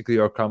basically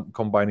you're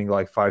combining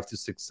like 5 to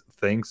 6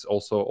 things,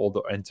 also all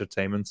the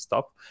entertainment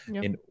stuff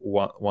in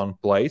one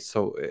place.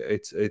 So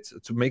it's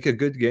to make a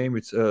good game,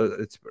 it's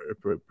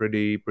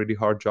pretty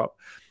hard job.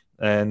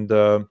 And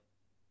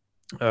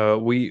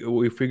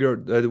we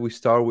figured that we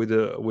start with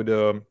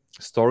a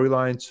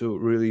storyline to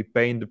really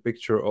paint the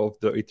picture of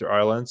the Ether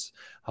Islands,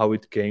 how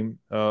it came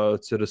to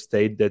the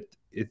state that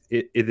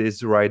it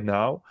is right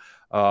now,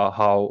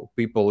 how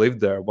people live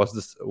there, what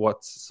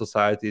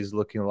society is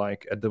looking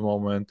like at the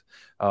moment,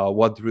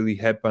 what really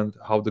happened,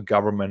 how the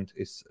government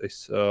is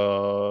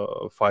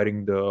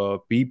fighting the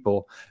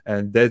people,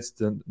 and that's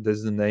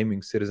the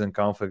naming citizen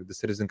conflict. The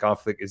citizen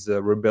conflict is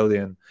a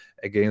rebellion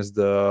against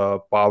the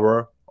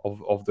power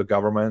of the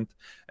government,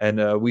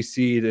 and we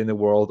see it in the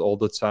world all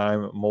the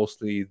time,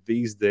 mostly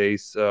these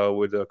days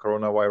with the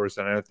coronavirus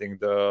and everything.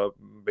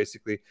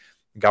 Basically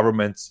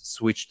governments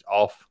switched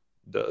off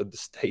the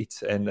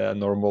states and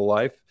normal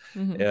life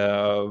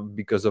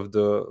because of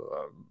the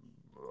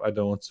I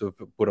don't want to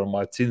put on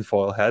my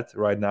tinfoil hat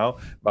right now,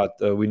 but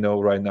we know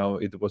right now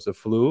it was a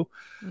flu,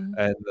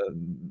 and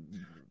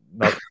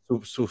not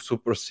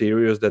super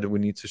serious that we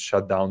need to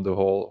shut down the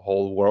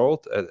whole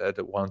world at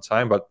one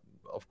time. But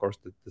of course,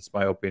 that's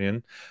my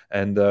opinion,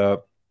 and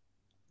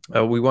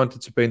we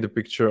wanted to paint the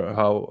picture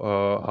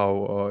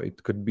how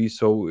it could be.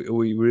 So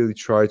we really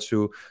try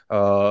to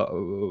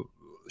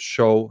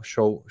show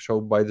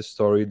by the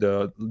story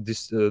the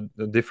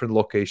different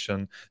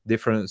location,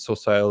 different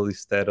society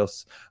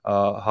status,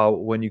 how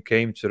when you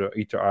came to the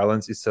Ether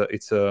Islands, it's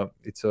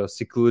a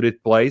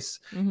secluded place.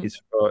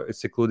 It's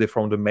secluded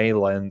from the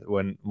mainland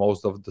when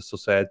most of the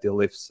society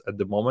lives at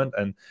the moment,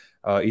 and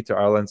Ether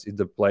Islands is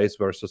the place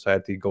where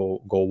society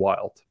go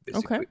wild,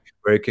 basically,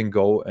 where you can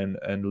go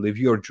and live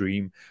your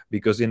dream.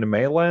 Because in the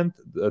mainland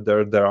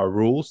there are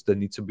rules that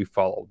need to be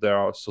followed. There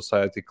are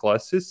society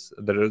classes.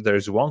 There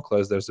is one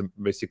class. There's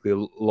basically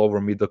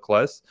lower middle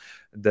class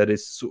that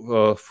is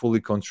fully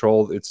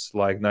controlled. It's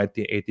like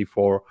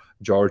 1984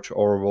 George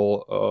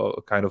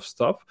Orwell kind of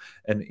stuff.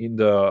 And in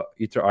the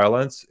Ether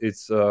Islands,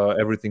 it's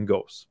everything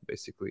goes,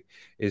 basically.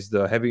 It's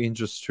the heavy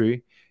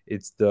industry.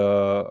 It's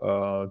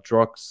the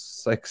drugs,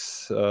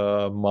 sex,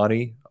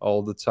 money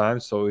all the time.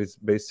 So it's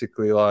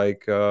basically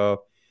like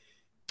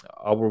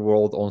our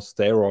world on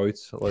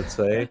steroids, let's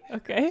say.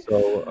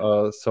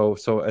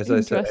 So as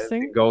I said,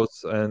 it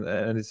goes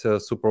and it's a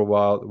super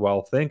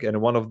wild thing.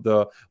 And one of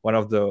the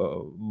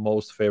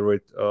most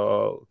favorite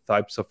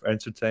types of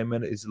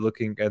entertainment is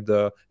looking at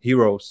the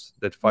heroes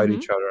that fight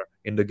each other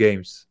in the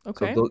games.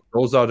 So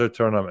those are the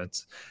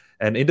tournaments.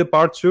 And in the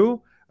part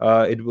 2,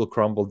 it will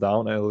crumble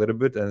down a little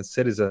bit, and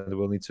citizens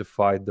will need to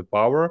fight the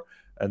power.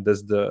 And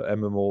that's the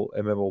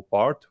MMO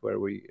part where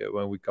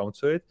when we come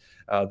to it,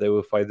 they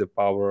will fight the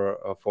power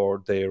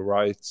for their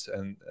rights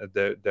and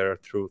their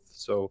truth.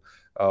 So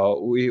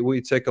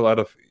we take a lot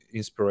of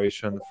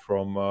inspiration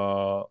from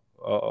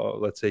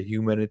let's say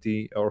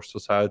humanity or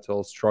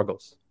societal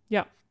struggles.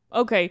 Yeah.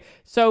 Okay.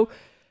 So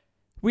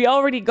we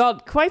already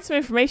got quite some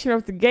information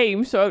of the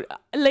game, so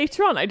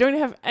later on I don't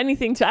have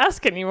anything to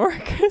ask anymore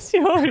because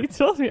you already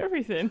told me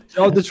everything.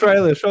 Show the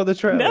trailer.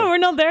 No, we're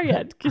not there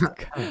yet.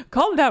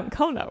 Calm down.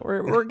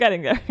 We're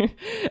getting there.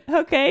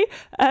 Okay.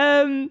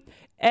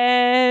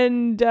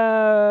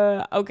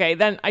 Okay,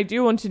 then I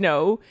do want to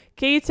know,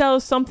 can you tell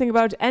us something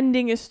about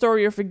ending a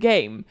story of a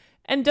game?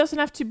 And it doesn't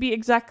have to be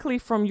exactly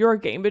from your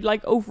game, but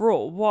like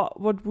overall,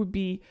 what would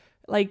be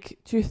like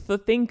to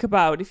think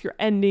about if you're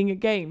ending a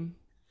game?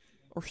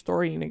 Or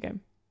story in a game?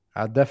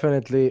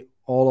 Definitely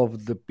all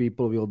of the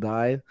people will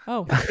die.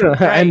 Oh,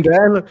 and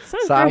then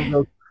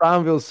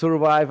some will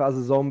survive as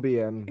a zombie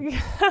and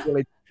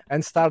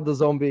start the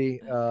zombie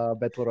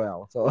battle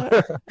royale. So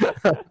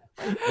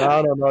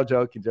no,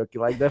 joking.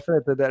 Like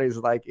definitely there is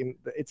like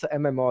it's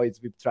an MMO.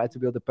 We try to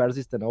build a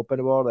persistent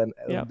open world, and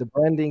the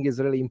branding is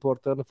really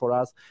important for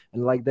us.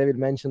 And like David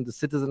mentioned, the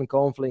citizen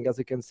conflict, as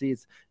you can see,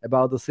 it's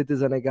about the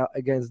citizen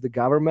against the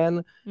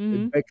government,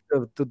 back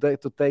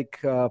to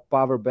take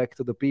power back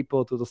to the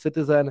people, to the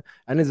citizen.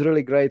 And it's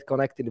really great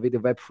connecting with the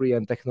Web3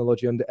 and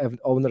technology and the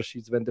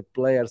ownerships, when the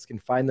players can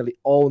finally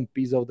own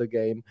piece of the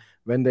game,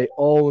 when they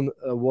own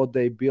what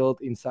they built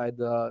inside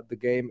the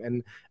game,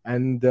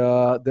 and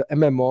the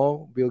MMO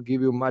will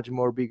give you much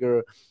more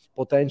bigger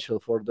potential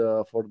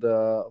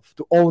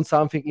to own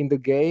something in the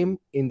game,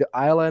 in the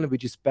island,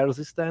 which is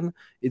persistent.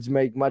 It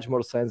makes much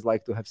more sense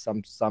like to have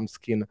some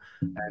skin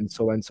and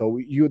so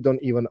you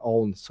don't even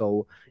own.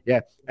 So yeah,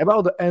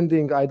 about the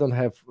ending, I don't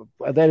have.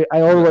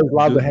 I always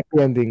love the happy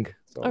ending.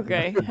 So,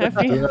 okay,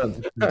 happy.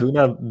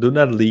 do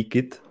not leak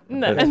it.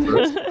 No.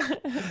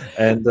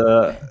 And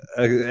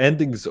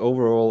endings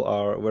overall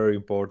are very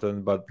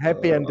important, but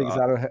happy endings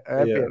are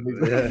happy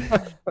endings.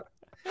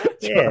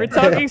 Yeah. We're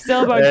talking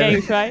still about And-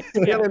 games, right?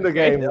 Still in the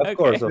game. Of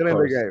course, Still of in the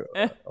course,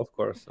 game. of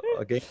course.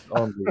 Again,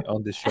 only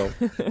on this show.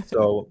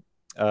 So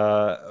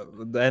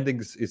the ending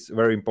is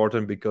very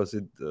important because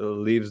it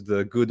leaves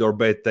the good or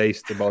bad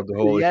taste about the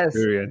whole Yes.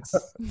 experience.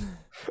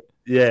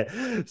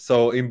 Yeah.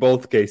 So in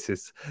both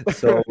cases.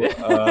 So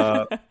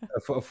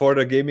for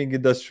the gaming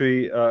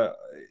industry,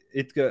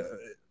 it.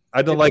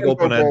 I don't It like can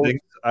open go both.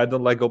 endings. I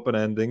don't like open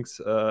endings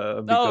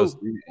because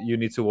you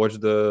need to watch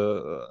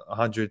the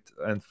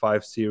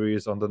 105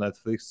 series on the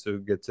Netflix to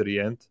get to the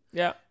end.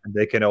 Yeah. And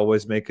they can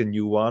always make a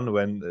new one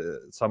when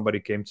somebody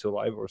came to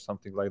life or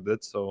something like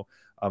that. So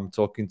I'm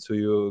talking to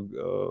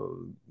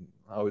you,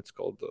 how it's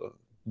called,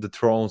 the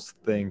Thrones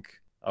thing.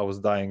 I was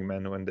dying,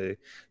 man. When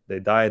they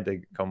died,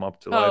 they come up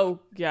to life. Oh,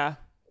 yeah.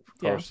 Of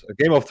course,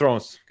 Game of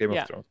Thrones. Game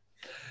Yeah. of Thrones.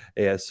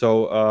 Yeah.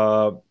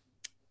 So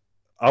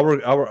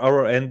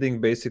our ending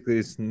basically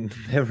is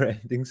never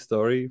ending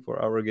story for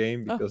our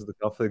game because the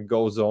conflict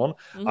goes on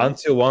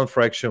until one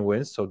faction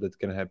wins, so that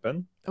can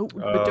happen. Oh,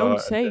 but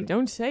don't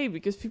and say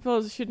because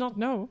people should not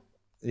know.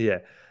 Yeah,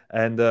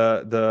 and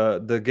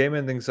the game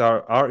endings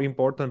are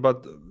important,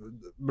 but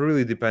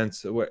really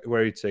depends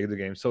where you take the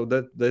game. So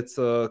that's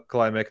a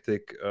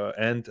climactic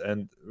end,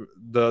 and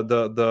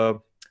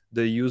the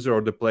user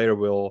or the player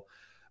will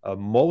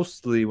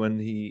mostly when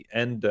he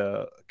end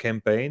the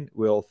campaign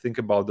will think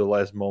about the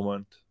last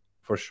moment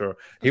for sure.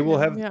 He will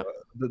have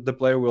the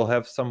player will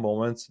have some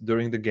moments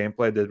during the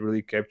gameplay that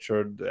really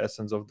captured the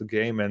essence of the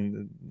game,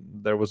 and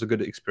there was a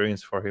good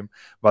experience for him.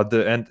 But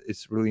the end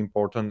is really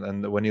important,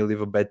 and when you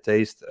leave a bad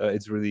taste,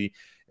 it's really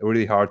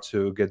hard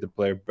to get the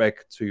player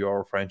back to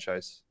your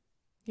franchise.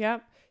 Yeah.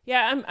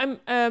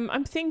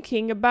 I'm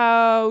thinking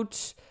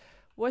about,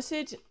 was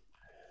it?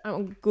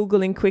 I'm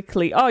googling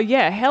quickly. Oh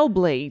yeah,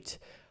 Hellblade.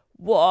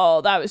 Whoa,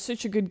 that was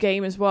such a good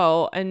game as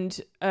well, and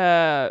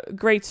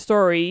great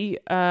story.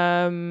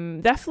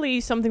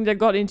 Definitely something that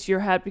got into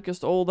your head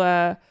because all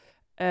the,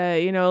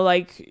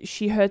 like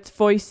she heard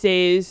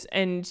voices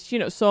and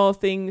saw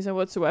things and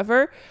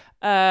whatsoever.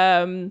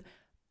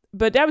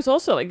 But that was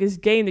also like this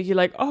game that you're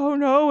like, oh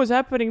no, what's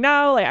happening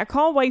now? Like I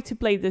can't wait to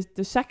play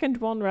the second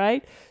one,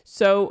 right?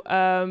 So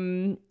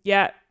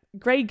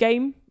great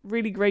game,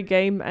 really great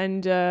game,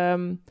 and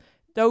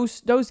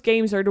those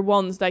games are the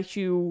ones that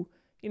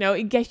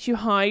it gets you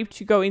hyped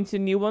to go into a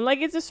new one.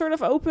 Like it's a sort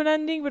of open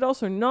ending, but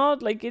also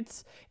not. Like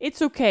it's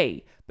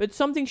okay, but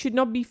something should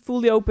not be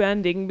fully open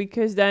ending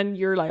because then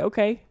you're like,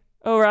 okay,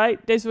 all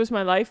right, this was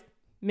my life.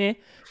 Meh,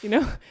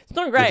 it's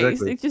not great.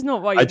 Exactly. It's just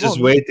not what you I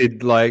just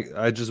want.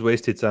 I just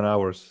wasted 10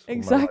 hours.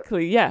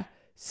 Exactly, yeah.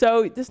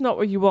 So that's not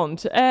what you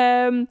want.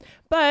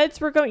 But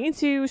we're going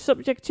into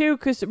subject 2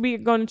 because we're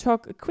going to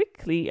talk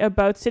quickly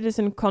about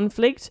citizen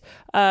conflict.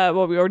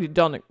 Well, we already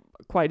done it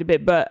quite a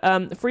bit, but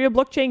for your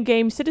blockchain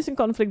game Citizen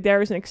Conflict,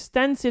 there is an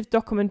extensive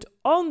document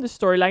on the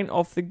storyline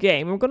of the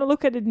game. We're going to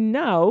look at it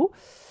now.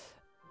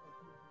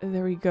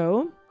 There we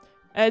go.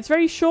 It's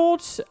very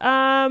short.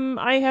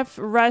 I have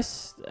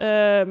Ras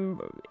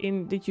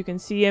in that you can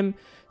see him.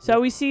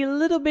 So we see a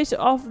little bit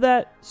of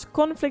the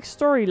conflict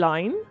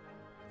storyline,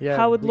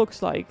 how it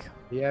looks like.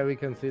 Yeah, we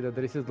can see that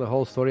this is the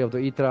whole story of the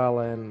Itral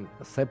and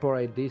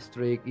separate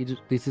district.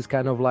 This is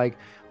kind of like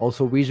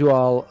also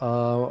visual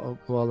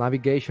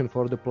navigation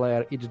for the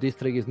player. Each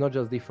district is not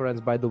just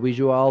different by the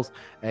visuals,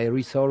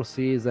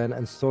 resources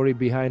and story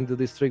behind the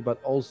district,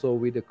 but also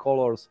with the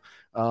colors.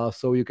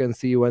 So you can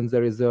see when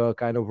there is a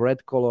kind of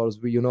red colors,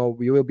 you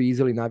will be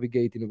easily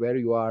navigating where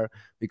you are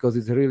because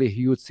it's a really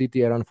huge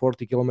city around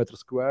 40 kilometers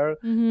square.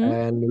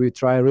 And we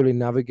try really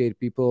navigate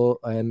people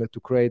and to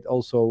create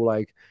also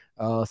like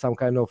some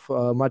kind of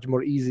much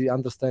more easy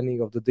understanding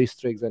of the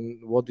districts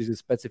and what is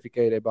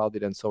specified about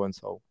it and so and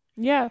so.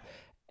 Yeah.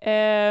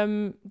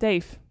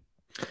 Dave.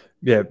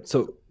 Yeah,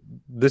 so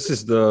this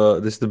is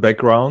the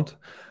background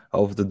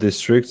of the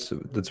districts.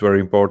 That's very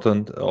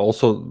important.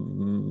 Also,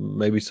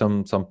 maybe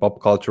some pop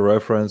culture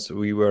reference.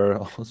 We were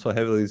also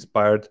heavily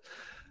inspired.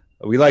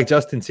 We like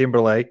Justin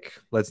Timberlake.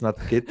 Let's not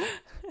kid.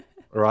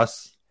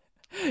 Russ.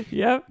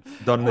 Yep.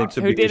 Don't need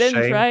to Who be didn't,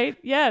 ashamed. right?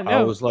 Yeah, no.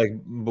 I was like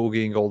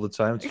boogieing all the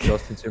time to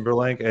Justin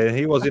Timberlake, and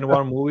he was in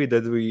one movie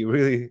that we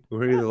really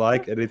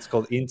like, and it's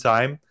called In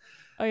Time.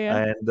 Oh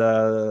yeah.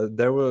 And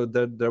there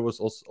was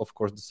also, of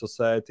course, the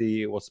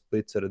society was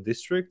split to the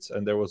districts,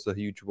 and there was a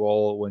huge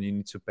wall when you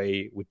need to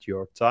pay with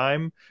your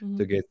time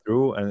to get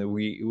through. And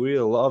we really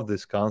love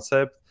this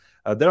concept.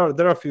 There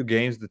are a few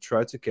games that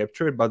try to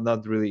capture it, but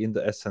not really in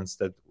the essence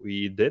that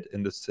we did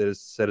in the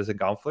Citizen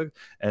Conflict.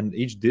 And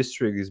each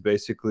district is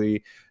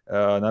basically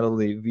not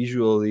only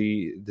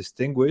visually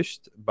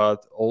distinguished,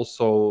 but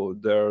also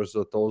there's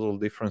a total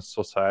different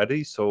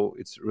society. So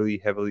it's really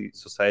heavily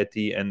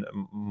society and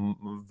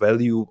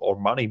value or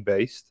money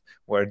based.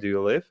 Where do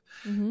you live?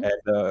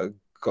 And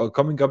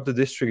coming up the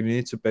district, you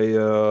need to pay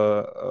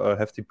a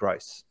hefty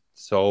price.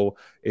 So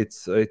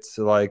it's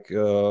like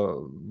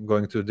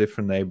going to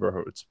different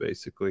neighborhoods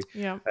basically.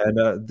 Yeah.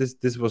 And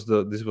this was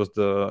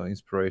the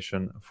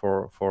inspiration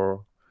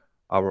for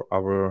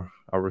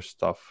our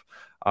stuff.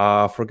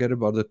 Forget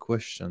about the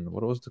question.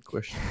 What was the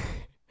question?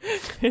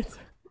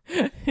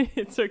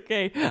 It's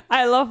okay.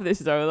 I love this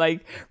though.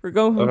 Like we're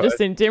going from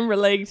Justin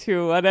Timberlake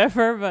to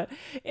whatever, but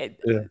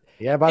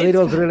yeah, but it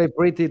was really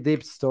pretty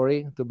deep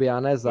story, to be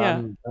honest.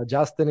 Yeah.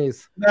 Justin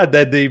is not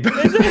that deep.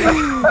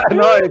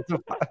 no,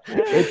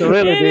 it's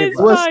really deep.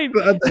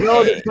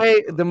 It's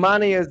fine. The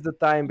money is the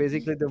time.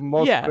 Basically, the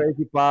most Yeah.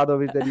 crazy part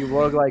of it that you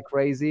work like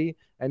crazy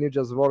and you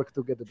just work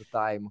to get the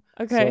time.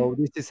 Okay. So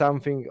this is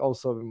something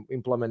also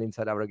implement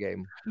inside our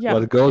game. Yeah.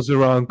 What goes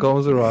around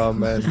comes around,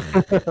 man.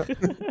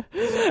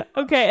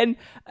 Okay,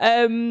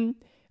 and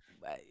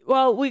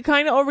well, we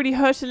kind of already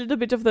heard a little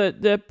bit of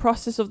the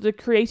process of the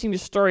creating the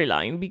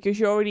storyline, because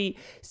you already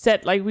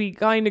said like we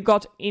kind of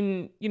got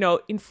in,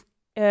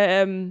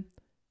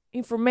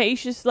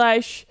 information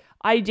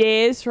 /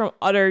 ideas from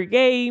other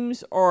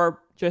games or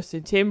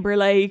Justin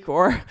Timberlake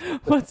or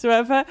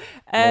whatsoever.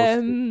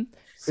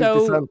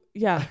 So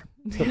yeah.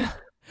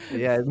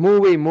 Yeah,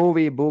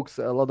 movie books,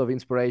 a lot of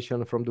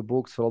inspiration from the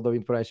books, a lot of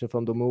inspiration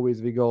from the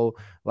movies. We go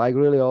like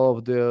really all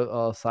of the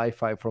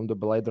sci-fi, from the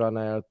Blade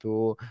Runner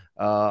to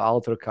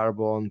Alter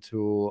Carbon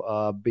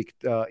to Big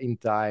in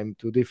Time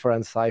to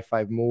different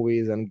sci-fi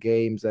movies and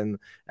games and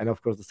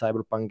of course the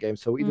cyberpunk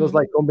games. So it was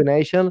like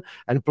combination,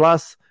 and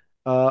plus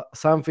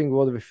something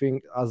what we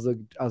think as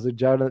a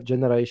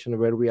generation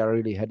where we are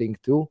really heading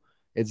to.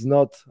 It's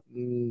not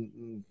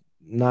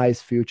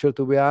nice future,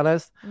 to be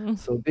honest.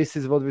 So this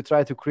is what we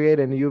try to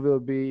create, and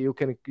you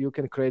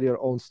can create your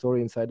own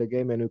story inside the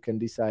game, and you can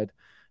decide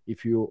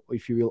if you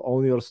will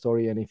own your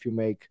story and if you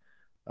make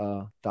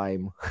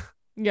time.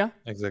 Yeah,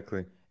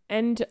 exactly.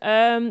 And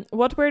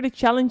what were the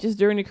challenges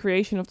during the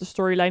creation of the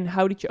storyline?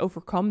 How did you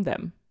overcome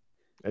them?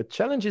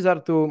 Challenges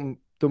are to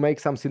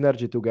make some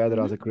synergy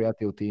together as a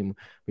creative team,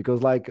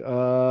 because like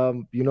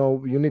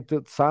you need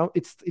to sound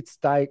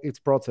it's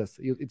process.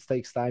 It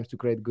takes time to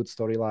create good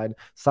storyline.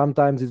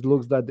 Sometimes it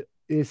looks that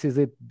this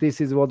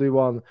is what we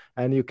want,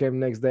 and you came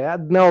next day,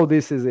 no,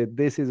 this is it,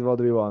 this is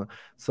what we want.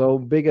 So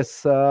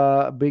biggest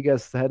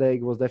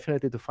headache was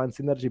definitely to find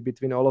synergy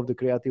between all of the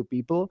creative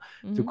people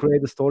to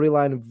create a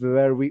storyline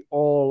where we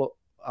all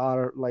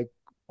are like,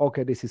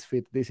 okay, this is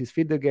fit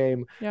the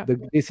game. Yeah.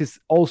 This is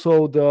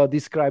also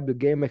describe the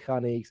game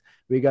mechanics.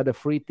 We got the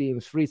free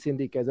teams, free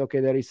syndicates. Okay,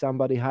 there is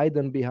somebody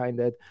hidden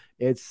behind it.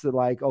 It's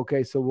like,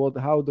 okay, so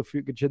how the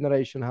future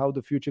generation, how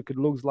the future could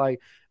looks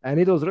like. And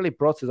it was really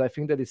process. I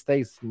think that it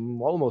takes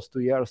almost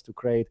 2 years to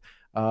create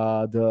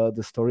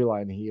the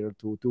storyline here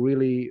to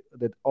really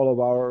that all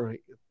of our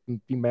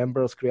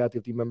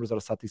creative team members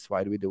are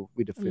satisfied with the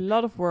a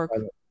lot of work. A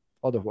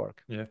lot of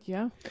work.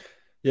 Yeah.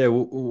 Yeah,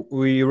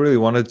 we really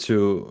wanted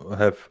to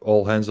have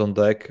all hands on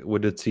deck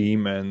with the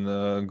team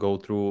and go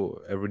through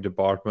every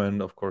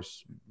department. Of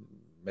course,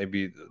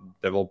 maybe the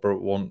developer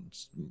won't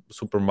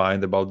super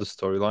mind about the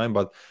storyline,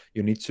 but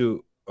you need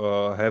to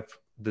have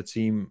the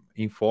team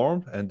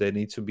informed, and they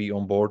need to be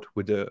on board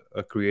with the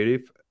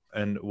creative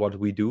and what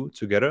we do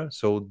together.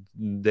 So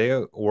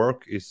their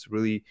work is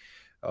really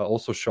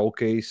also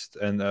showcased,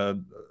 and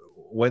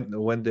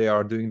when they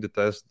are doing the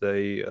test,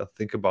 they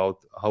think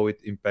about how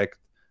it impacts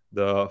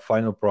the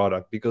final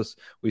product, because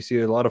we see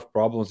a lot of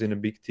problems in the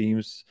big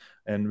teams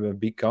and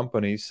big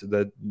companies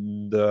that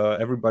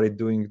everybody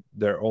doing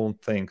their own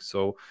thing.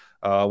 So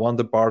one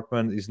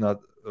department is not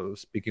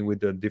speaking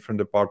with a different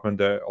department.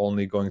 They're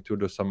only going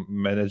through some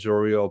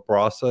managerial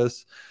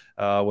process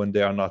when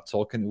they are not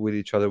talking with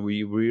each other.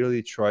 We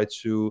really try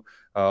to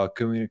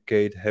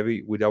communicate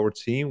heavy with our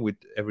team, with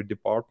every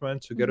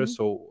department together,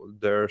 so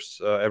there's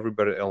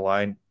everybody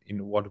aligned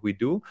in what we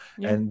do,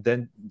 and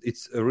then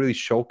it's really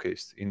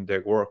showcased in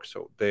their work,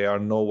 so they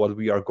know what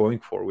we are going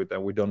for with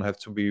them. We don't have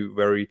to be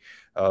very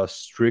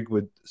strict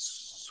with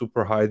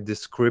super high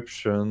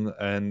description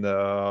and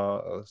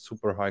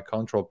super high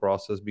control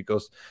process,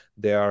 because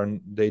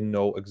they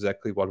know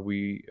exactly what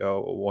we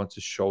want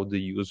to show the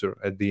user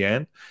at the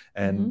end,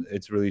 and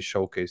it's really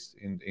showcased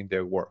in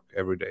their work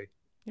every day.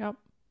 Yep.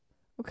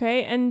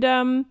 Okay, and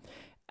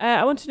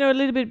I want to know a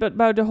little bit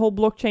about the whole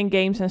blockchain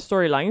games and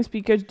storylines,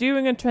 because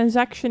doing a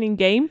transaction in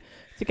game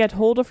to get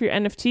hold of your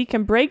NFT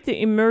can break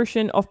the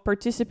immersion of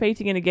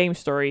participating in a game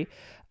story.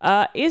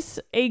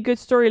 Is a good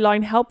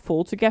storyline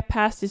helpful to get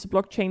past this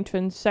blockchain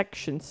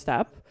transaction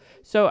step?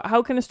 So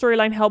how can a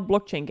storyline help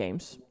blockchain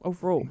games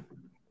overall?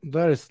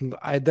 There is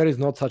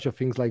not such a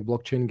thing like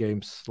blockchain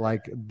games.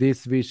 Like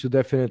this, we should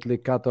definitely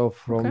cut off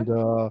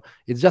from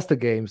it's just the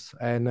games,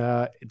 and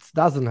it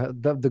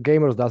doesn't. The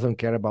gamers doesn't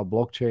care about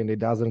blockchain. They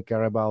doesn't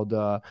care about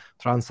the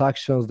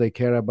transactions. They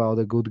care about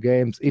the good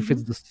games. If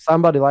it's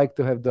somebody like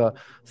to have the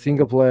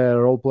single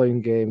player role playing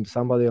game,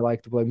 somebody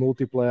like to play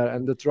multiplayer,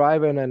 and the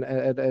drive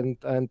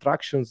and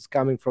tractions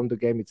coming from the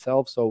game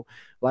itself. So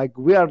like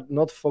we are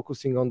not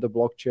focusing on the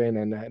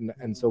blockchain,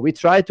 and so we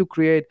try to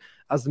create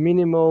as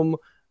minimum.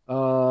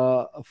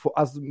 For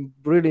as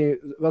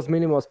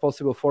minimal as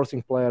possible,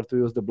 forcing player to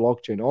use the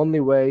blockchain.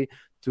 Only way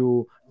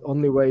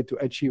to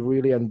achieve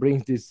really and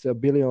bring this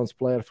billions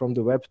player from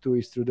the Web 2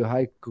 is through the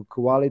high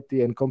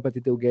quality and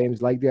competitive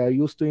games like they are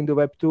used to in the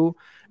Web 2,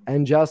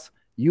 and just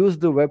use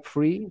the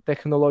Web3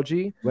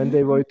 technology when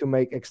they want to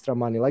make extra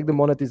money, like the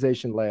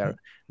monetization layer.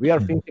 We are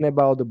thinking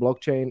about the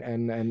blockchain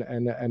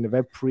and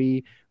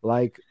Web3,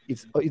 like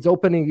it's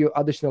opening you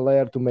additional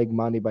layer to make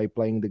money by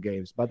playing the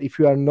games. But if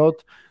you are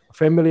not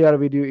familiar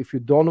with you, if you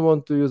don't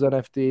want to use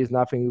NFTs,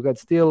 nothing, you can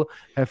still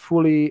have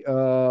fully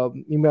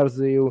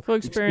immersive Full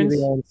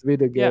experience with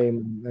the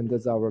game, and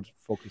that's our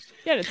focus.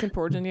 Yeah, that's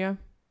important. Yeah.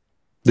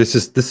 This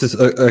is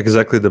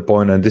exactly the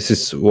point, and this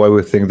is why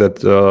we think that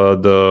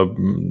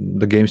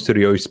the game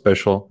studio is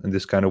special in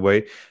this kind of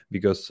way,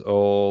 because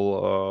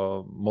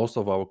most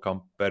of our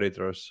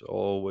competitors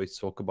always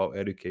talk about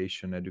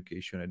education.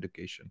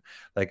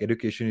 Like,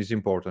 education is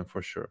important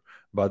for sure,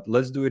 but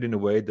let's do it in a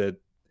way that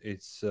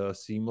it's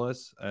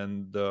seamless,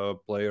 and the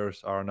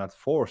players are not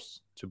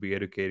forced to be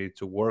educated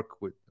to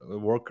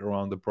work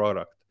around the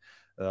product.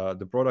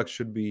 The product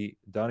should be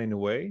done in a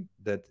way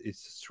that it's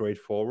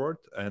straightforward,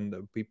 and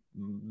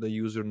the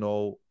user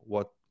know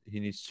what he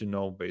needs to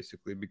know,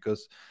 basically,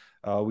 because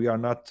we are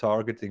not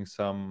targeting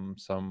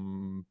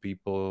some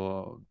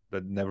people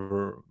that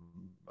never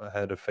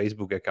had a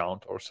Facebook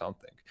account or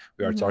something.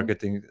 We are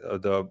targeting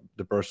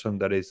the person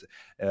that is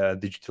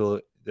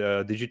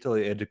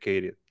digitally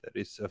educated, that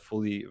is a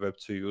fully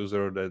Web2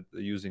 user, that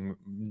using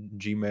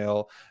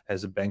Gmail,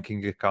 has a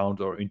banking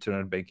account or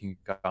internet banking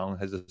account,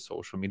 has a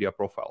social media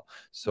profile.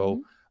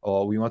 So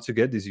we want to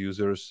get these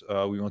users.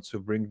 We want to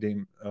bring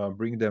them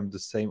the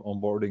same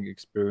onboarding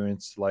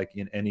experience like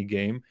in any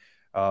game.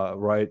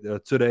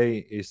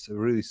 Today is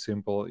really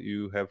simple.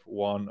 You have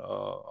one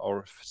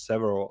or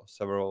several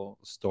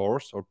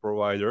stores or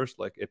providers,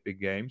 like Epic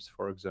Games,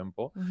 for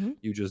example.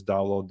 You just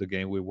download the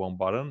game with one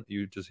button.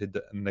 You just hit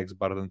the next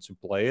button to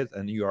play it,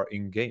 and you are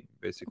in game,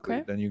 basically.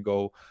 Okay. Then you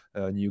go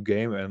new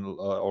game and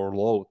or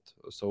load.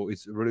 So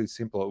it's really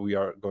simple. We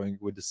are going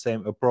with the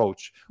same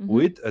approach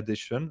with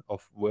addition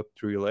of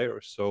Web3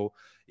 layers. So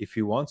if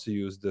you want to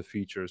use the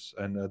features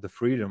and the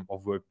freedom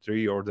of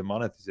Web3 or the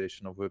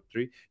monetization of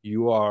Web3,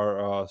 you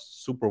are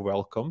super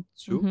welcome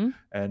to,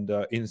 and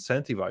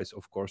incentivize,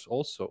 of course,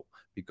 also,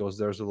 because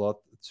there's a lot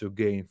to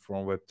gain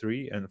from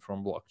Web3 and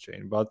from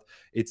blockchain. But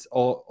it's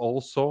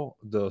also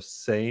the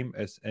same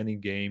as any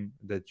game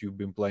that you've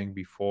been playing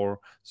before.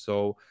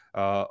 So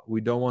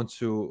we don't want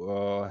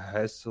to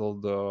hassle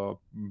the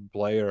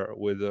player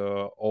with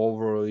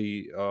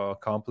overly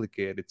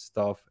complicated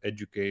stuff,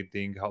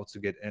 educating how to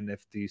get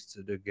NFTs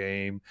to the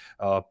game,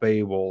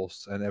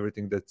 paywalls, and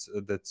everything that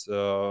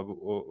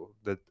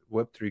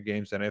Web3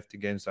 games and NFT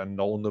games are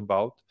known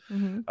about.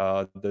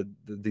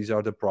 These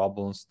are the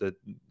problems that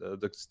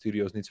the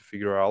studios need to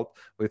figure out.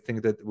 We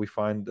think that we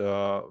find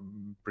a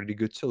pretty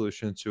good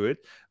solution to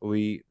it.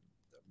 We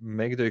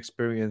make the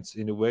experience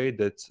in a way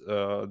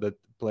that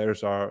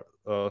players are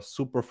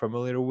super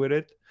familiar with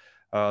it.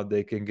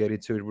 They can get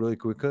into it really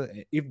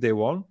quickly. If they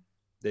want,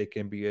 they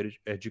can be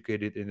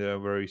educated in a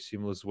very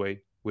seamless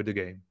way with the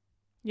game.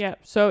 Yeah,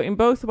 so in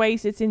both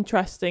ways, it's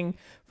interesting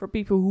for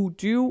people who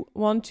do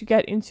want to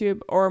get into it,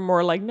 or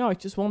more like, no, I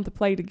just want to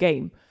play the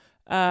game.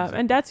 Exactly.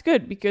 And that's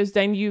good, because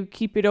then you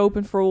keep it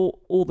open for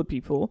all the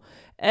people.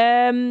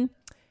 I'm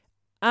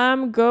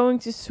going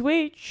to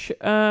switch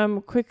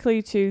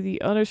quickly to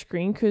the other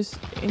screen, because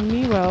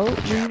meanwhile,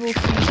 we will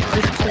see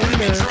the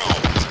trailer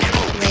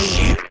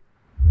playing.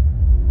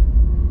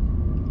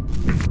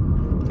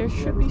 There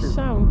should be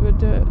sound, but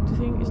the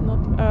thing is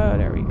not...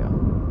 there we go.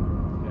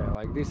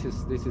 Like this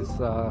is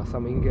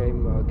some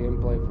in-game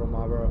gameplay from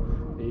our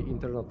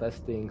internal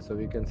testing, so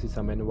you can see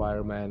some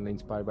environment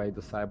inspired by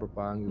the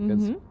cyberpunk. You can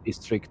see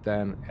district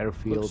and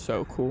airfield. Looks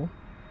so cool.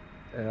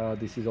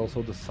 This is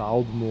also the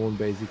South Moon,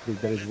 basically.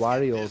 There is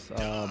various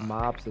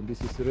maps, and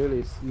this is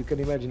really, you can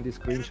imagine this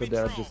screenshot,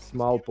 there are just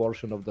small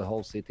portion of the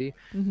whole city.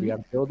 We are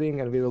building,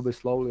 and we will be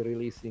slowly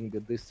releasing the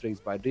districts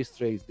by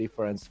districts,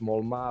 different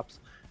small maps.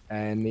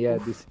 And yeah,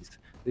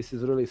 this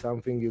is really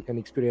something you can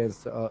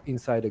experience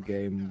inside the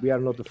game. We are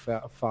not a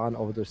fan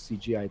of the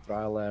CGI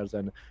trailers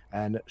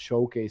and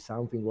showcase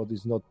something what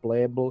is not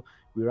playable.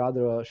 We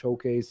rather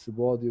showcase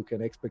what you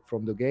can expect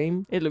from the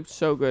game. It looks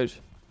so good,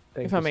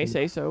 if I may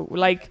say so.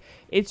 Like,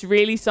 it's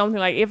really something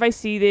like, if I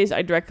see this,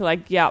 I'd reckon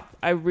like, yeah,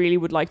 I really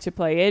would like to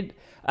play it.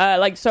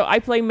 So I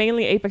play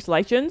mainly Apex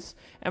Legends,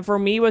 and for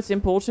me, what's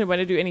important when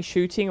I do any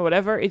shooting or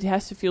whatever, it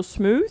has to feel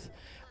smooth.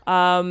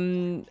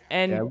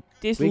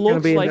 This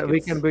looks like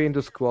we can be in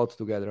the squad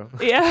together.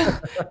 Yeah,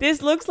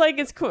 this looks like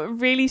it's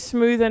really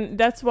smooth, and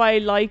that's why I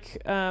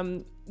like.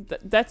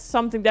 That's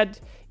something that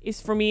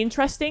is for me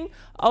interesting.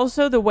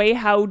 Also, the way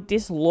how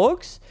this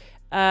looks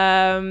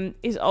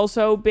is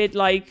also a bit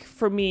like,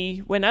 for me,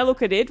 when I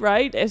look at it,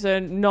 right, as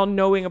a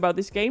non-knowing about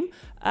this game,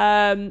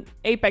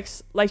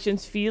 Apex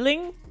Legends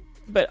feeling.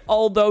 But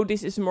although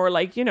this is more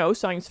like,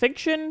 science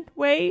fiction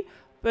way,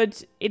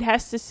 but it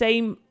has the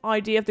same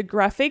idea of the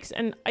graphics,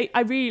 and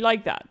I really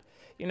like that.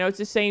 It's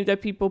the same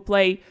that people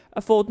play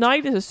a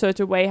Fortnite. There's a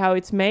certain way how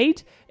it's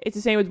made. It's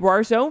the same with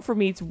Warzone. For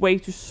me, it's way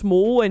too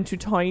small and too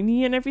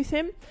tiny and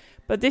everything.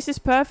 But this is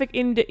perfect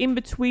in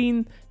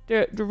between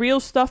the real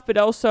stuff, but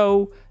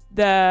also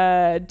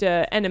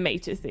the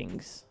animated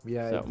things.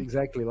 Yeah, So.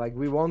 exactly. Like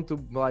we want to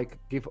like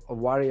give a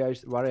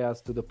various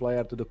to the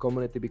player, to the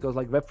community, because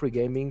like Web3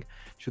 gaming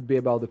should be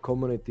about the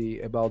community,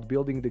 about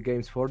building the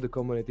games for the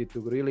community.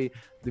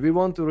 We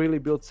want to really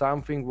build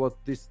something what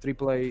these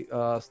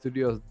AAA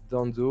studios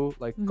don't do,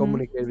 like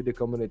communicate with the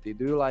community.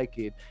 Do you like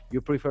it?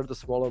 You prefer the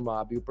smaller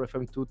map? You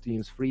prefer 2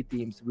 teams, 3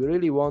 teams? We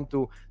really want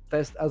to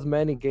test as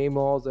many game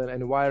modes and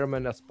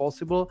environment as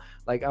possible.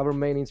 Like our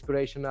main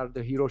inspiration are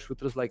the hero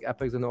shooters like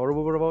Apex and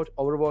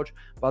Overwatch,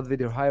 but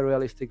with a high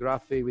realistic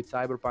graphic, with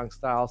cyberpunk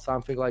style,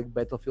 something like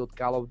Battlefield,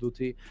 Call of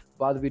Duty,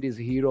 but with this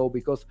hero,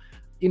 because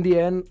in the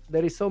end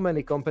there is so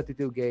many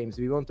competitive games.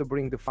 We want to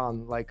bring the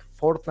fun. Like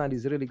Fortnite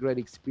is a really great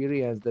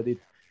experience that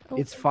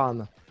it's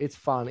fun,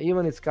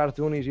 even it's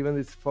cartoonish, even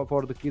it's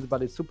for the kids,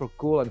 but it's super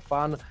cool and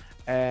fun.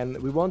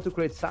 And we want to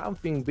create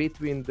something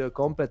between the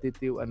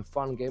competitive and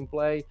fun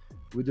gameplay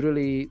with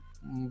really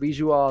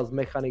visuals,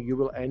 mechanic. You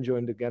will enjoy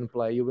in the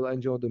gameplay, you will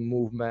enjoy the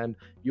movement,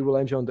 you will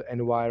enjoy the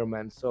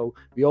environment. So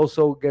we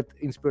also get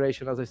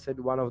inspiration, as I said,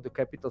 one of the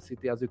capital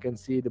city, as you can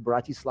see, the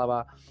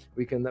Bratislava.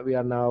 We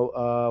are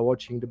now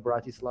watching the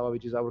Bratislava,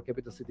 which is our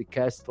capital city,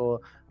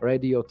 castle,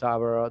 radio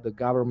tower, the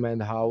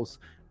government house.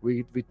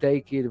 We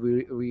take it,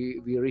 we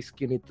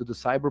risking it to the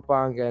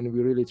cyberpunk, and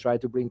we really try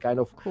to bring kind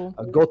of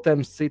a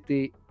Gotham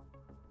City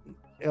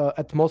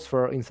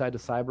atmosphere inside the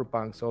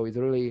cyberpunk. So it's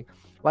really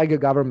like a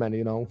government,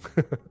 you know.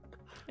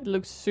 It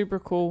looks super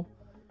cool.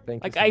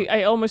 Thank like you.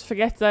 I almost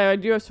forget that I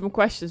do have some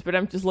questions, but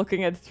I'm just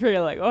looking at the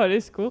trailer like, oh,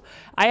 this is cool.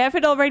 I have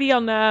it already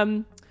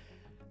on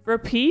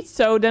repeat,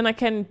 so then I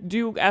can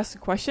ask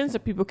questions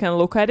that people can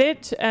look at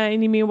it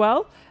in the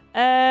meanwhile.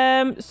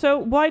 So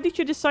why did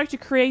you decide to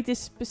create this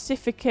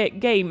specific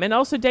game? And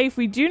also, Dave,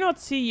 we do not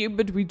see you,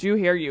 but we do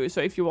hear you. So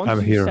if you want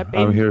to step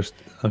in. I'm here.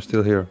 I'm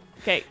still here.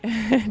 Okay,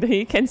 then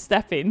you can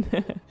step in.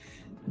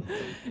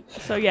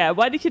 So yeah,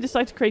 why did you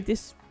decide to create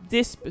this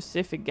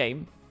specific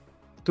game?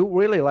 To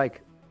really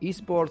like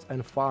esports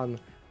and fun,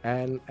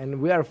 and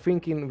we are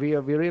thinking, we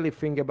really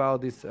think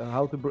about this,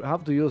 how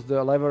to use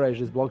the leverage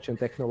this blockchain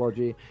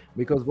technology,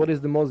 because what is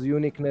the most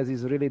uniqueness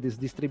is really this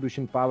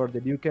distribution power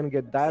that you can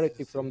get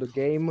directly from the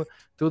game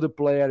to the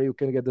player. You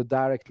can get the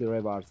directly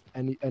rewards,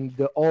 and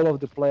all of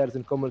the players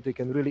in community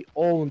can really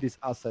own this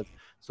asset.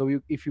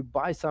 So if you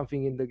buy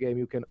something in the game,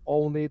 you can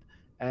own it.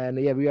 And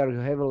yeah, we are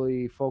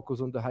heavily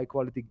focused on the high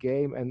quality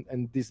game,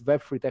 and this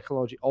Web3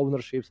 technology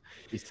ownerships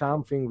is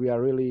something we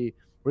are really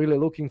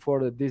looking for,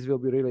 that this will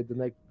be really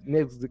the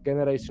next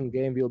generation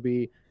game will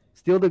be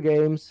still the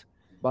games,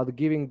 but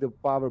giving the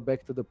power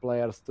back to the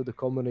players, to the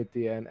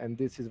community. And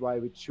this is why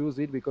we choose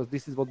it, because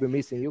this is what we're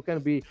missing. You can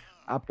be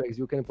Apex,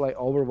 you can play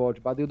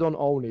Overwatch, but you don't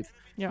own it.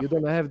 You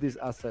don't have this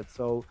asset.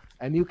 So,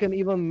 and you can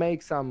even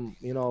make some,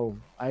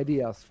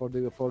 ideas for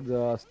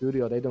the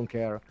studio. They don't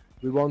care.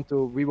 We won't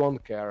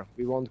care.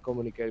 We won't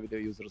communicate with the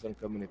users and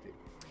community.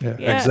 Yeah.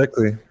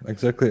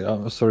 Exactly.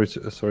 Sorry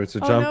to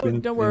jump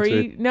in. Don't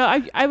worry. No,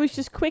 I was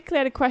just quickly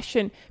at a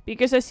question,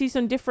 because I see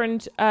some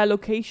different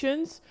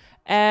locations.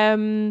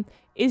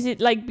 Is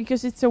it like,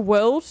 because it's a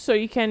world, so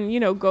you can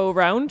go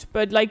around,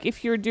 but like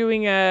if you're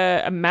doing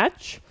a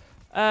match,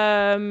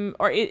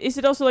 or is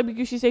it also like,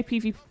 because you say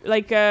PvP,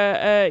 like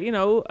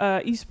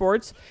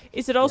esports,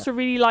 is it also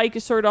really like a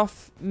sort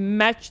of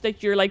match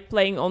that you're like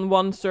playing on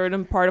one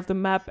certain part of the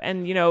map,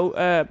 and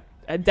a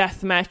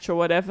death match or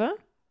whatever?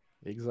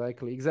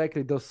 Exactly.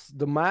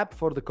 The map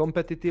for the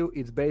competitive,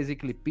 it's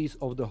basically piece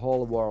of the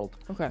whole world.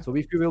 Okay. So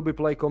if you will be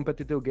play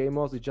competitive game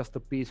modes, it's just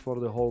a piece for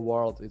the whole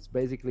world. It's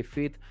basically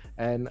fit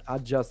and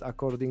adjust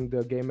according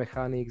the game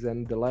mechanics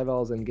and the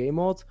levels and game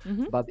modes.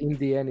 Mm-hmm. But in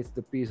the end, it's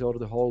the piece of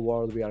the whole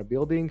world we are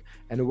building.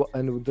 And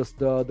just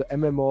the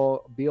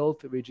MMO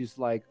build, which is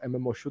like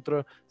MMO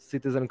shooter,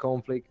 citizen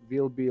conflict,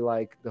 will be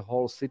like the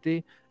whole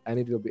city, and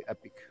it will be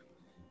epic.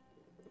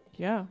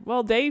 Yeah.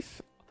 Well,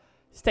 Dave,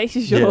 stage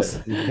is yours.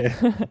 Yeah.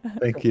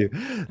 Thank you.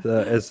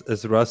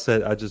 As Russ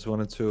said, I just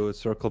wanted to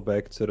circle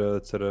back to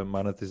the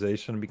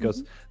monetization,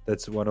 because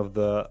that's one of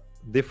the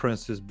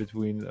differences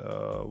between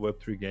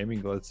Web3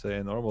 gaming, let's say,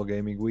 and normal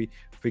gaming. We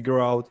figure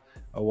out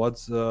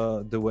what's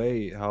the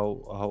way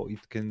how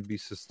it can be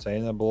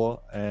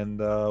sustainable, and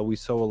we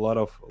saw a lot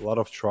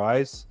of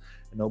tries.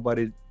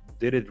 Nobody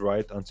did it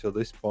right until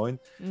this point.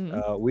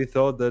 We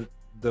thought that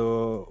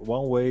the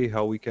one way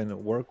how we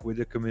can work with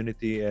the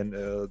community and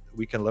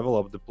we can level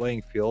up the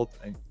playing field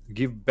and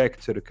give back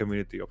to the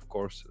community, of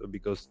course,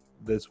 because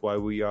that's why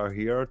we are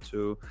here,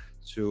 to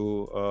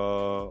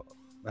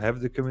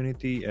have the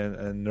community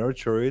and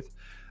nurture it.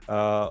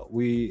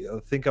 We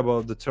think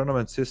about the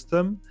tournament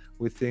system.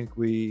 We think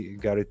we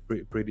got it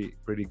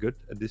pretty good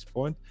at this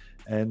point,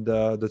 and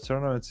the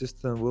tournament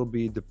system will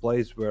be the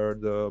place where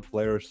the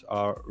players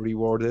are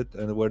rewarded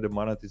and where the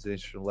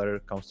monetization ladder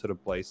comes to the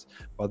place.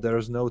 But there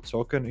is no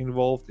token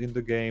involved in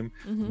the game,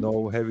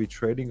 no heavy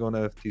trading on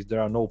NFTs.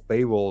 There are no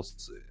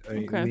paywalls.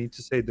 We need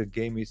to say the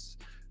game is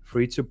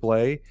free to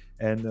play,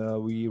 and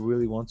we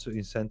really want to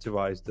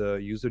incentivize the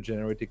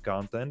user-generated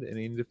content. And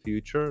in the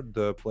future,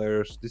 the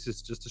players, this is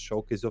just a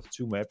showcase of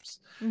 2 maps,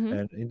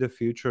 and in the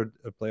future,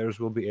 players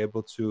will be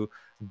able to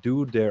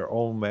do their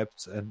own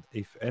maps, and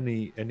if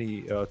any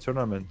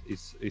tournament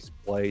is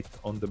played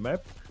on the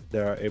map, they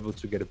are able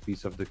to get a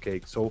piece of the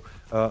cake. So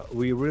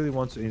we really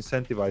want to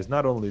incentivize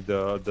not only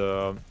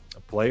the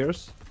players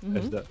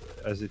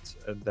as it's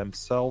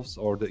themselves,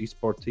 or the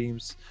esport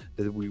teams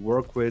that we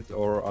work with,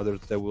 or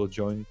others that will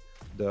join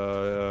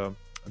the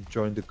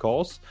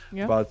cause,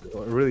 but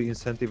really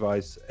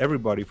incentivize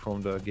everybody from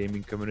the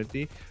gaming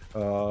community.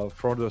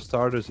 For the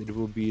starters, it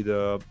will be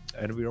the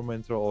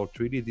environmental or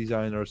 3D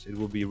designers. It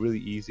will be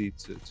really easy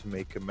to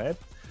make a map.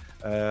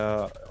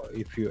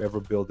 If you ever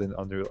build an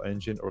Unreal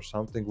Engine or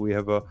something, we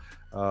have a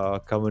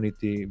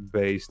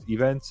community-based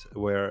event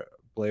where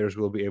players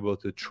will be able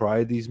to try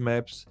these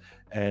maps,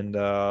 and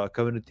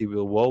community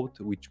will vote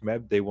which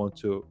map they want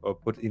to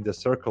put in the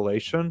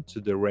circulation to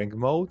the rank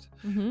mode.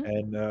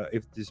 And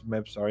if these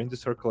maps are in the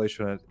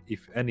circulation, and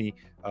if any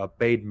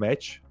paid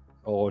match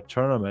or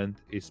tournament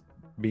is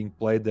being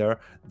played there,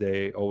 they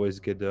always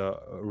get a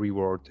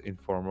reward in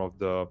form of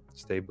the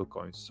stable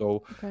coins.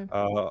 So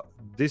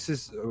this is,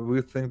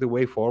 we think, the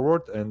way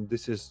forward, and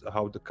this is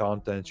how the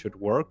content should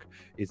work.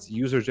 It's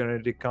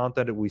user-generated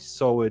content. We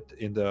saw it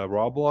in the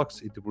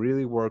Roblox. It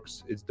really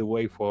works. It's the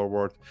way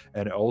forward.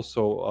 And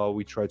also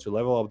we try to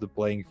level up the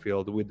playing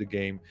field with the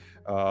game.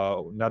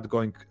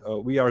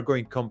 We are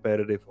going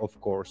competitive, of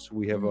course.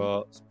 We have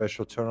a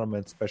special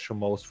tournament, special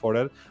modes for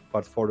that,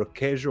 but for the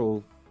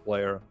casual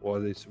player,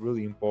 what is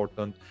really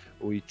important,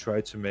 we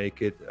try to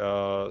make it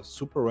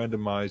super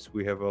randomized.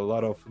 We have a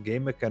lot of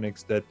game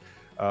mechanics that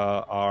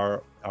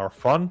are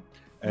fun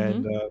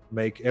and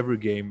make every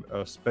game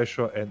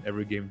special and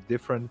every game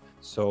different.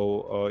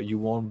 So you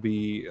won't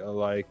be I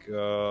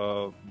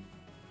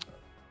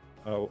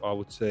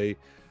would say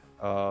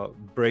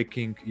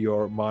breaking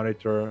your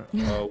monitor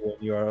when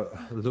you are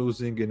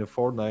losing in a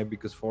Fortnite,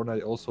 because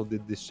Fortnite also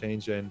did this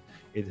change, and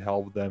it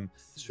helped them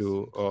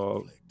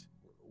to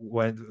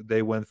when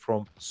they went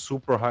from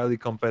super highly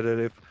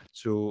competitive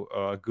to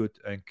good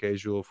and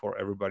casual for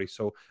everybody.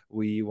 So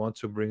we want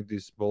to bring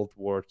these both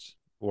worlds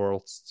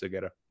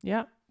together.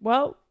 Yeah,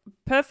 well,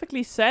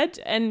 perfectly said.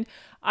 And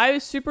I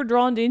was super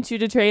drawn into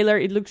the trailer.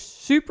 It looks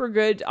super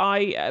good.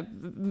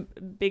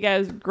 Big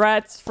ass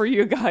grats for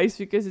you guys,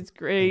 because it's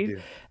great.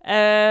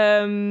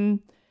 One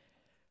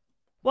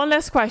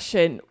last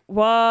question.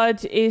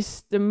 What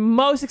is the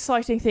most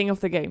exciting thing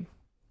of the game,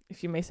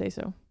 if you may say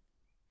so?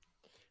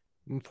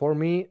 For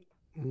me,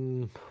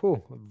 a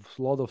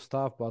lot of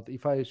stuff, but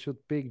if I should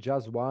pick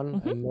just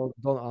one and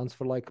don't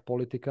answer like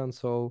politician,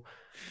 so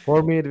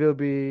for me it will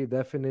be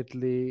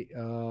definitely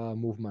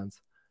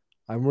movements.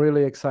 I'm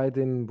really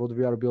excited what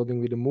we are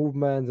building with the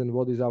movements, and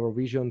what is our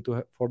vision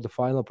for the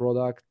final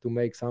product, to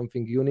make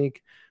something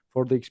unique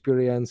for the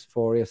experience,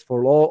 for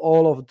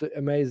all of the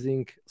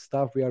amazing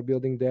stuff we are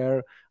building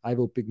there. I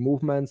will pick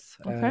movements,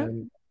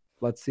 and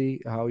let's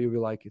see how you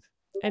will like it.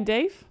 And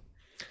Dave?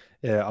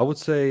 Yeah, I would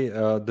say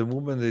the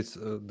movement is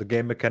the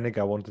game mechanic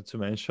I wanted to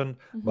mention,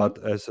 but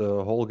as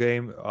a whole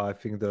game, I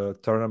think the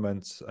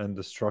tournaments and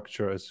the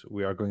structure, as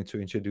we are going to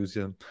introduce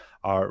them,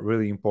 are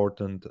really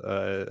important.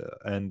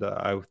 And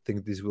I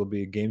think this will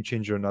be a game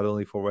changer, not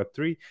only for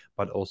Web3,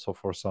 but also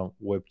for some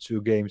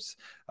Web2 games.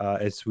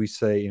 As we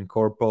say in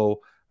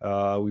QORPO,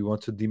 we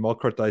want to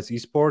democratize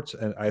esports,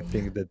 and I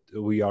think that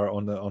we are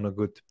on a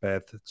good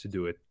path to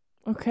do it.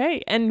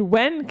 Okay, and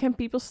when can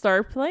people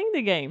start playing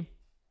the game?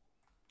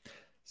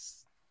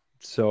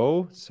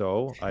 So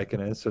I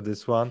can answer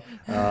this one.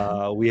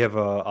 We have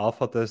a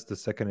alpha test, the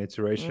second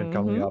iteration,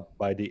 coming up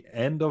by the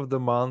end of the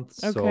month.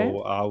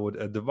 So I would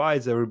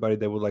advise everybody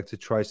that would like to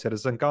try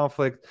Citizen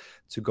Conflict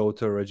to go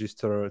to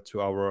register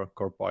to our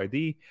QORPO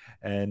ID,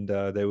 and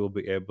they will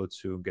be able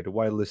to get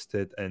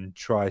whitelisted and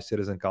try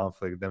Citizen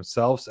Conflict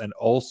themselves. And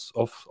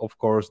also, of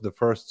course, the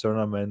first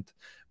tournament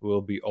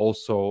will be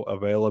also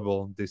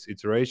available this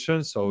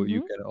iteration. So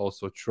you can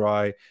also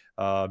try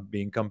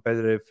being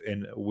competitive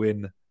and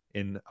win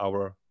in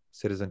our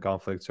Citizen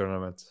Conflict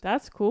tournament.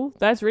 That's cool.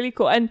 That's really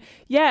cool. And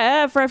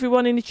yeah, for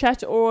everyone in the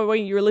chat or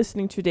when you're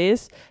listening to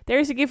this, there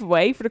is a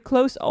giveaway for the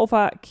closed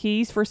alpha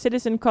keys for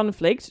Citizen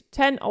Conflict,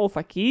 10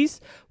 alpha keys.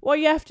 What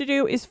you have to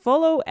do is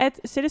follow at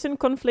Citizen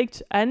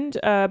Conflict and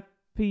at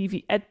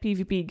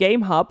PvP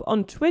Game Hub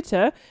on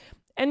Twitter,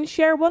 and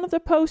share one of the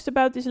posts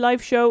about this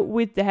live show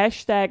with the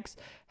hashtags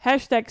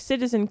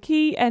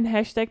 #CitizenKey and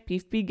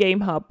 #PvP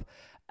Game Hub.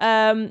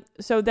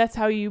 So that's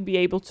how you'll be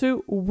able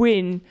to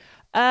win.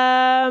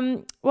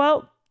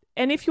 Well,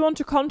 and if you want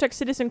to contact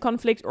Citizen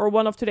Conflict or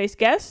one of today's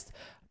guests,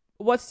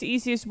 what's the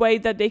easiest way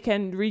that they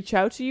can reach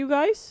out to you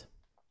guys?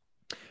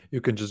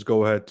 You can just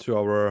go ahead to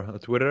our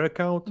Twitter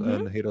account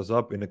and hit us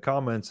up in the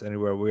comments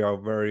anywhere. We are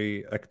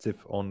very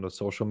active on the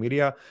social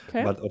media,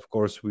 but of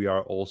course we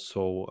are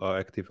also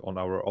active on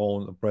our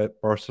own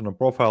personal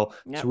profile.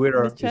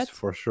 Twitter is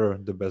for sure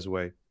the best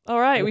way. All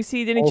right, we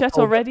see it in the chat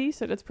already,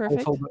 so that's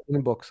perfect.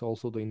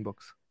 Also the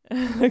inbox.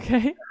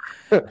 Okay.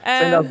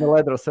 Send us the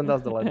letter. Send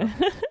us the letter.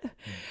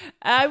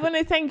 I want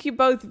to thank you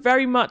both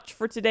very much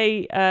for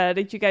today,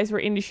 that you guys were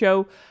in the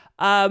show.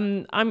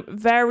 I'm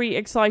very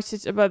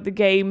excited about the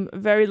game,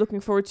 very looking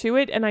forward to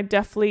it, and I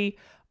definitely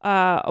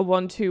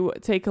want to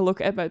take a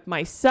look at it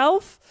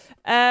myself.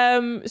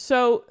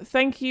 So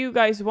thank you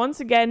guys once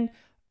again.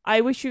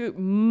 I wish you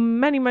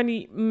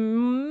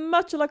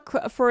much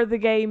luck for the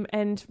game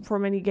and for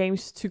many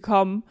games to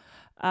come.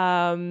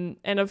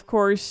 And of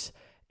course,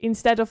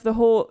 instead of the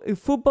whole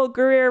football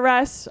career,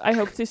 Ras, I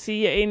hope to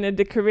see you in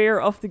the career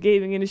of the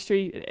gaming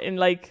industry in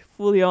like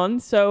fully on.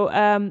 So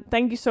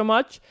thank you so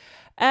much.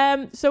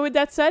 So with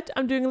that said,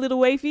 I'm doing a little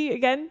wavy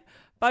again.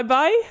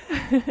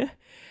 Bye-bye.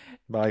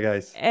 Bye,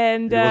 guys.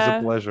 And it was a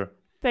pleasure.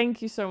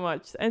 Thank you so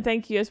much. And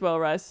thank you as well,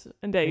 Ras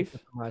and Dave.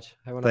 Thank you so much.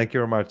 Thank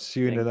you very much.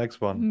 See you in the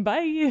next one.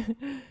 Bye.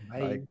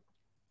 Bye.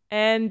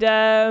 And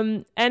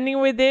ending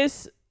with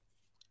this,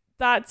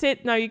 that's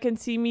it. Now you can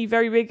see me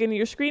very big on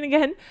your screen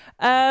again.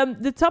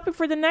 The topic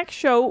for the next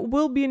show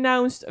will be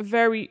announced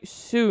very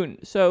soon,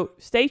 so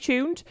stay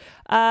tuned.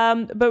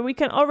 But we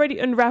can already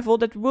unravel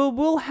that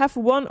we'll have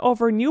one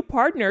of our new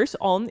partners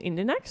on in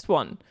the next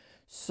one.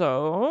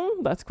 So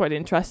that's quite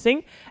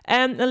interesting.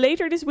 And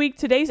later this week,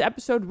 today's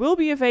episode will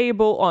be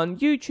available on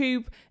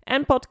YouTube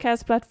and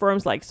podcast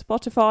platforms like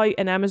Spotify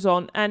and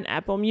Amazon and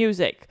Apple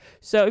Music.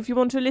 So if you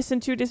want to listen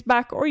to this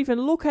back or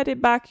even look at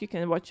it back, you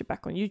can watch it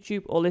back on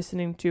YouTube or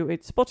listening to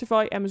it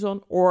Spotify,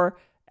 Amazon or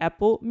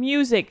Apple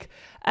Music.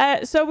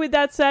 So with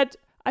that said,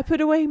 I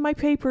put away my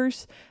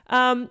papers.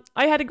 I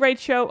had a great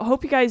show.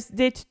 Hope you guys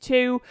did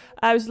too.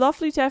 It was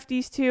lovely to have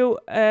these two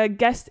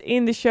guests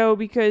in the show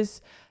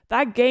because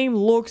that game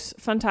looks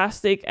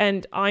fantastic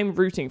and I'm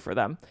rooting for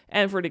them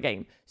and for the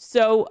game.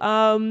 So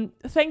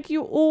thank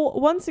you all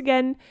once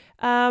again.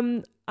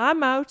 I'm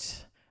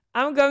out.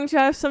 I'm going to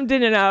have some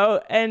dinner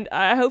now and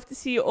I hope to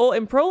see you all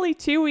in probably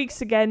 2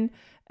 weeks again.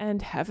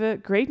 And have a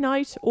great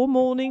night or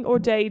morning or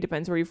day,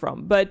 depends where you're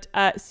from. But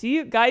see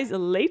you guys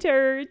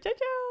later. Ciao,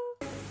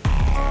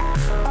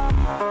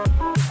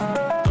 ciao.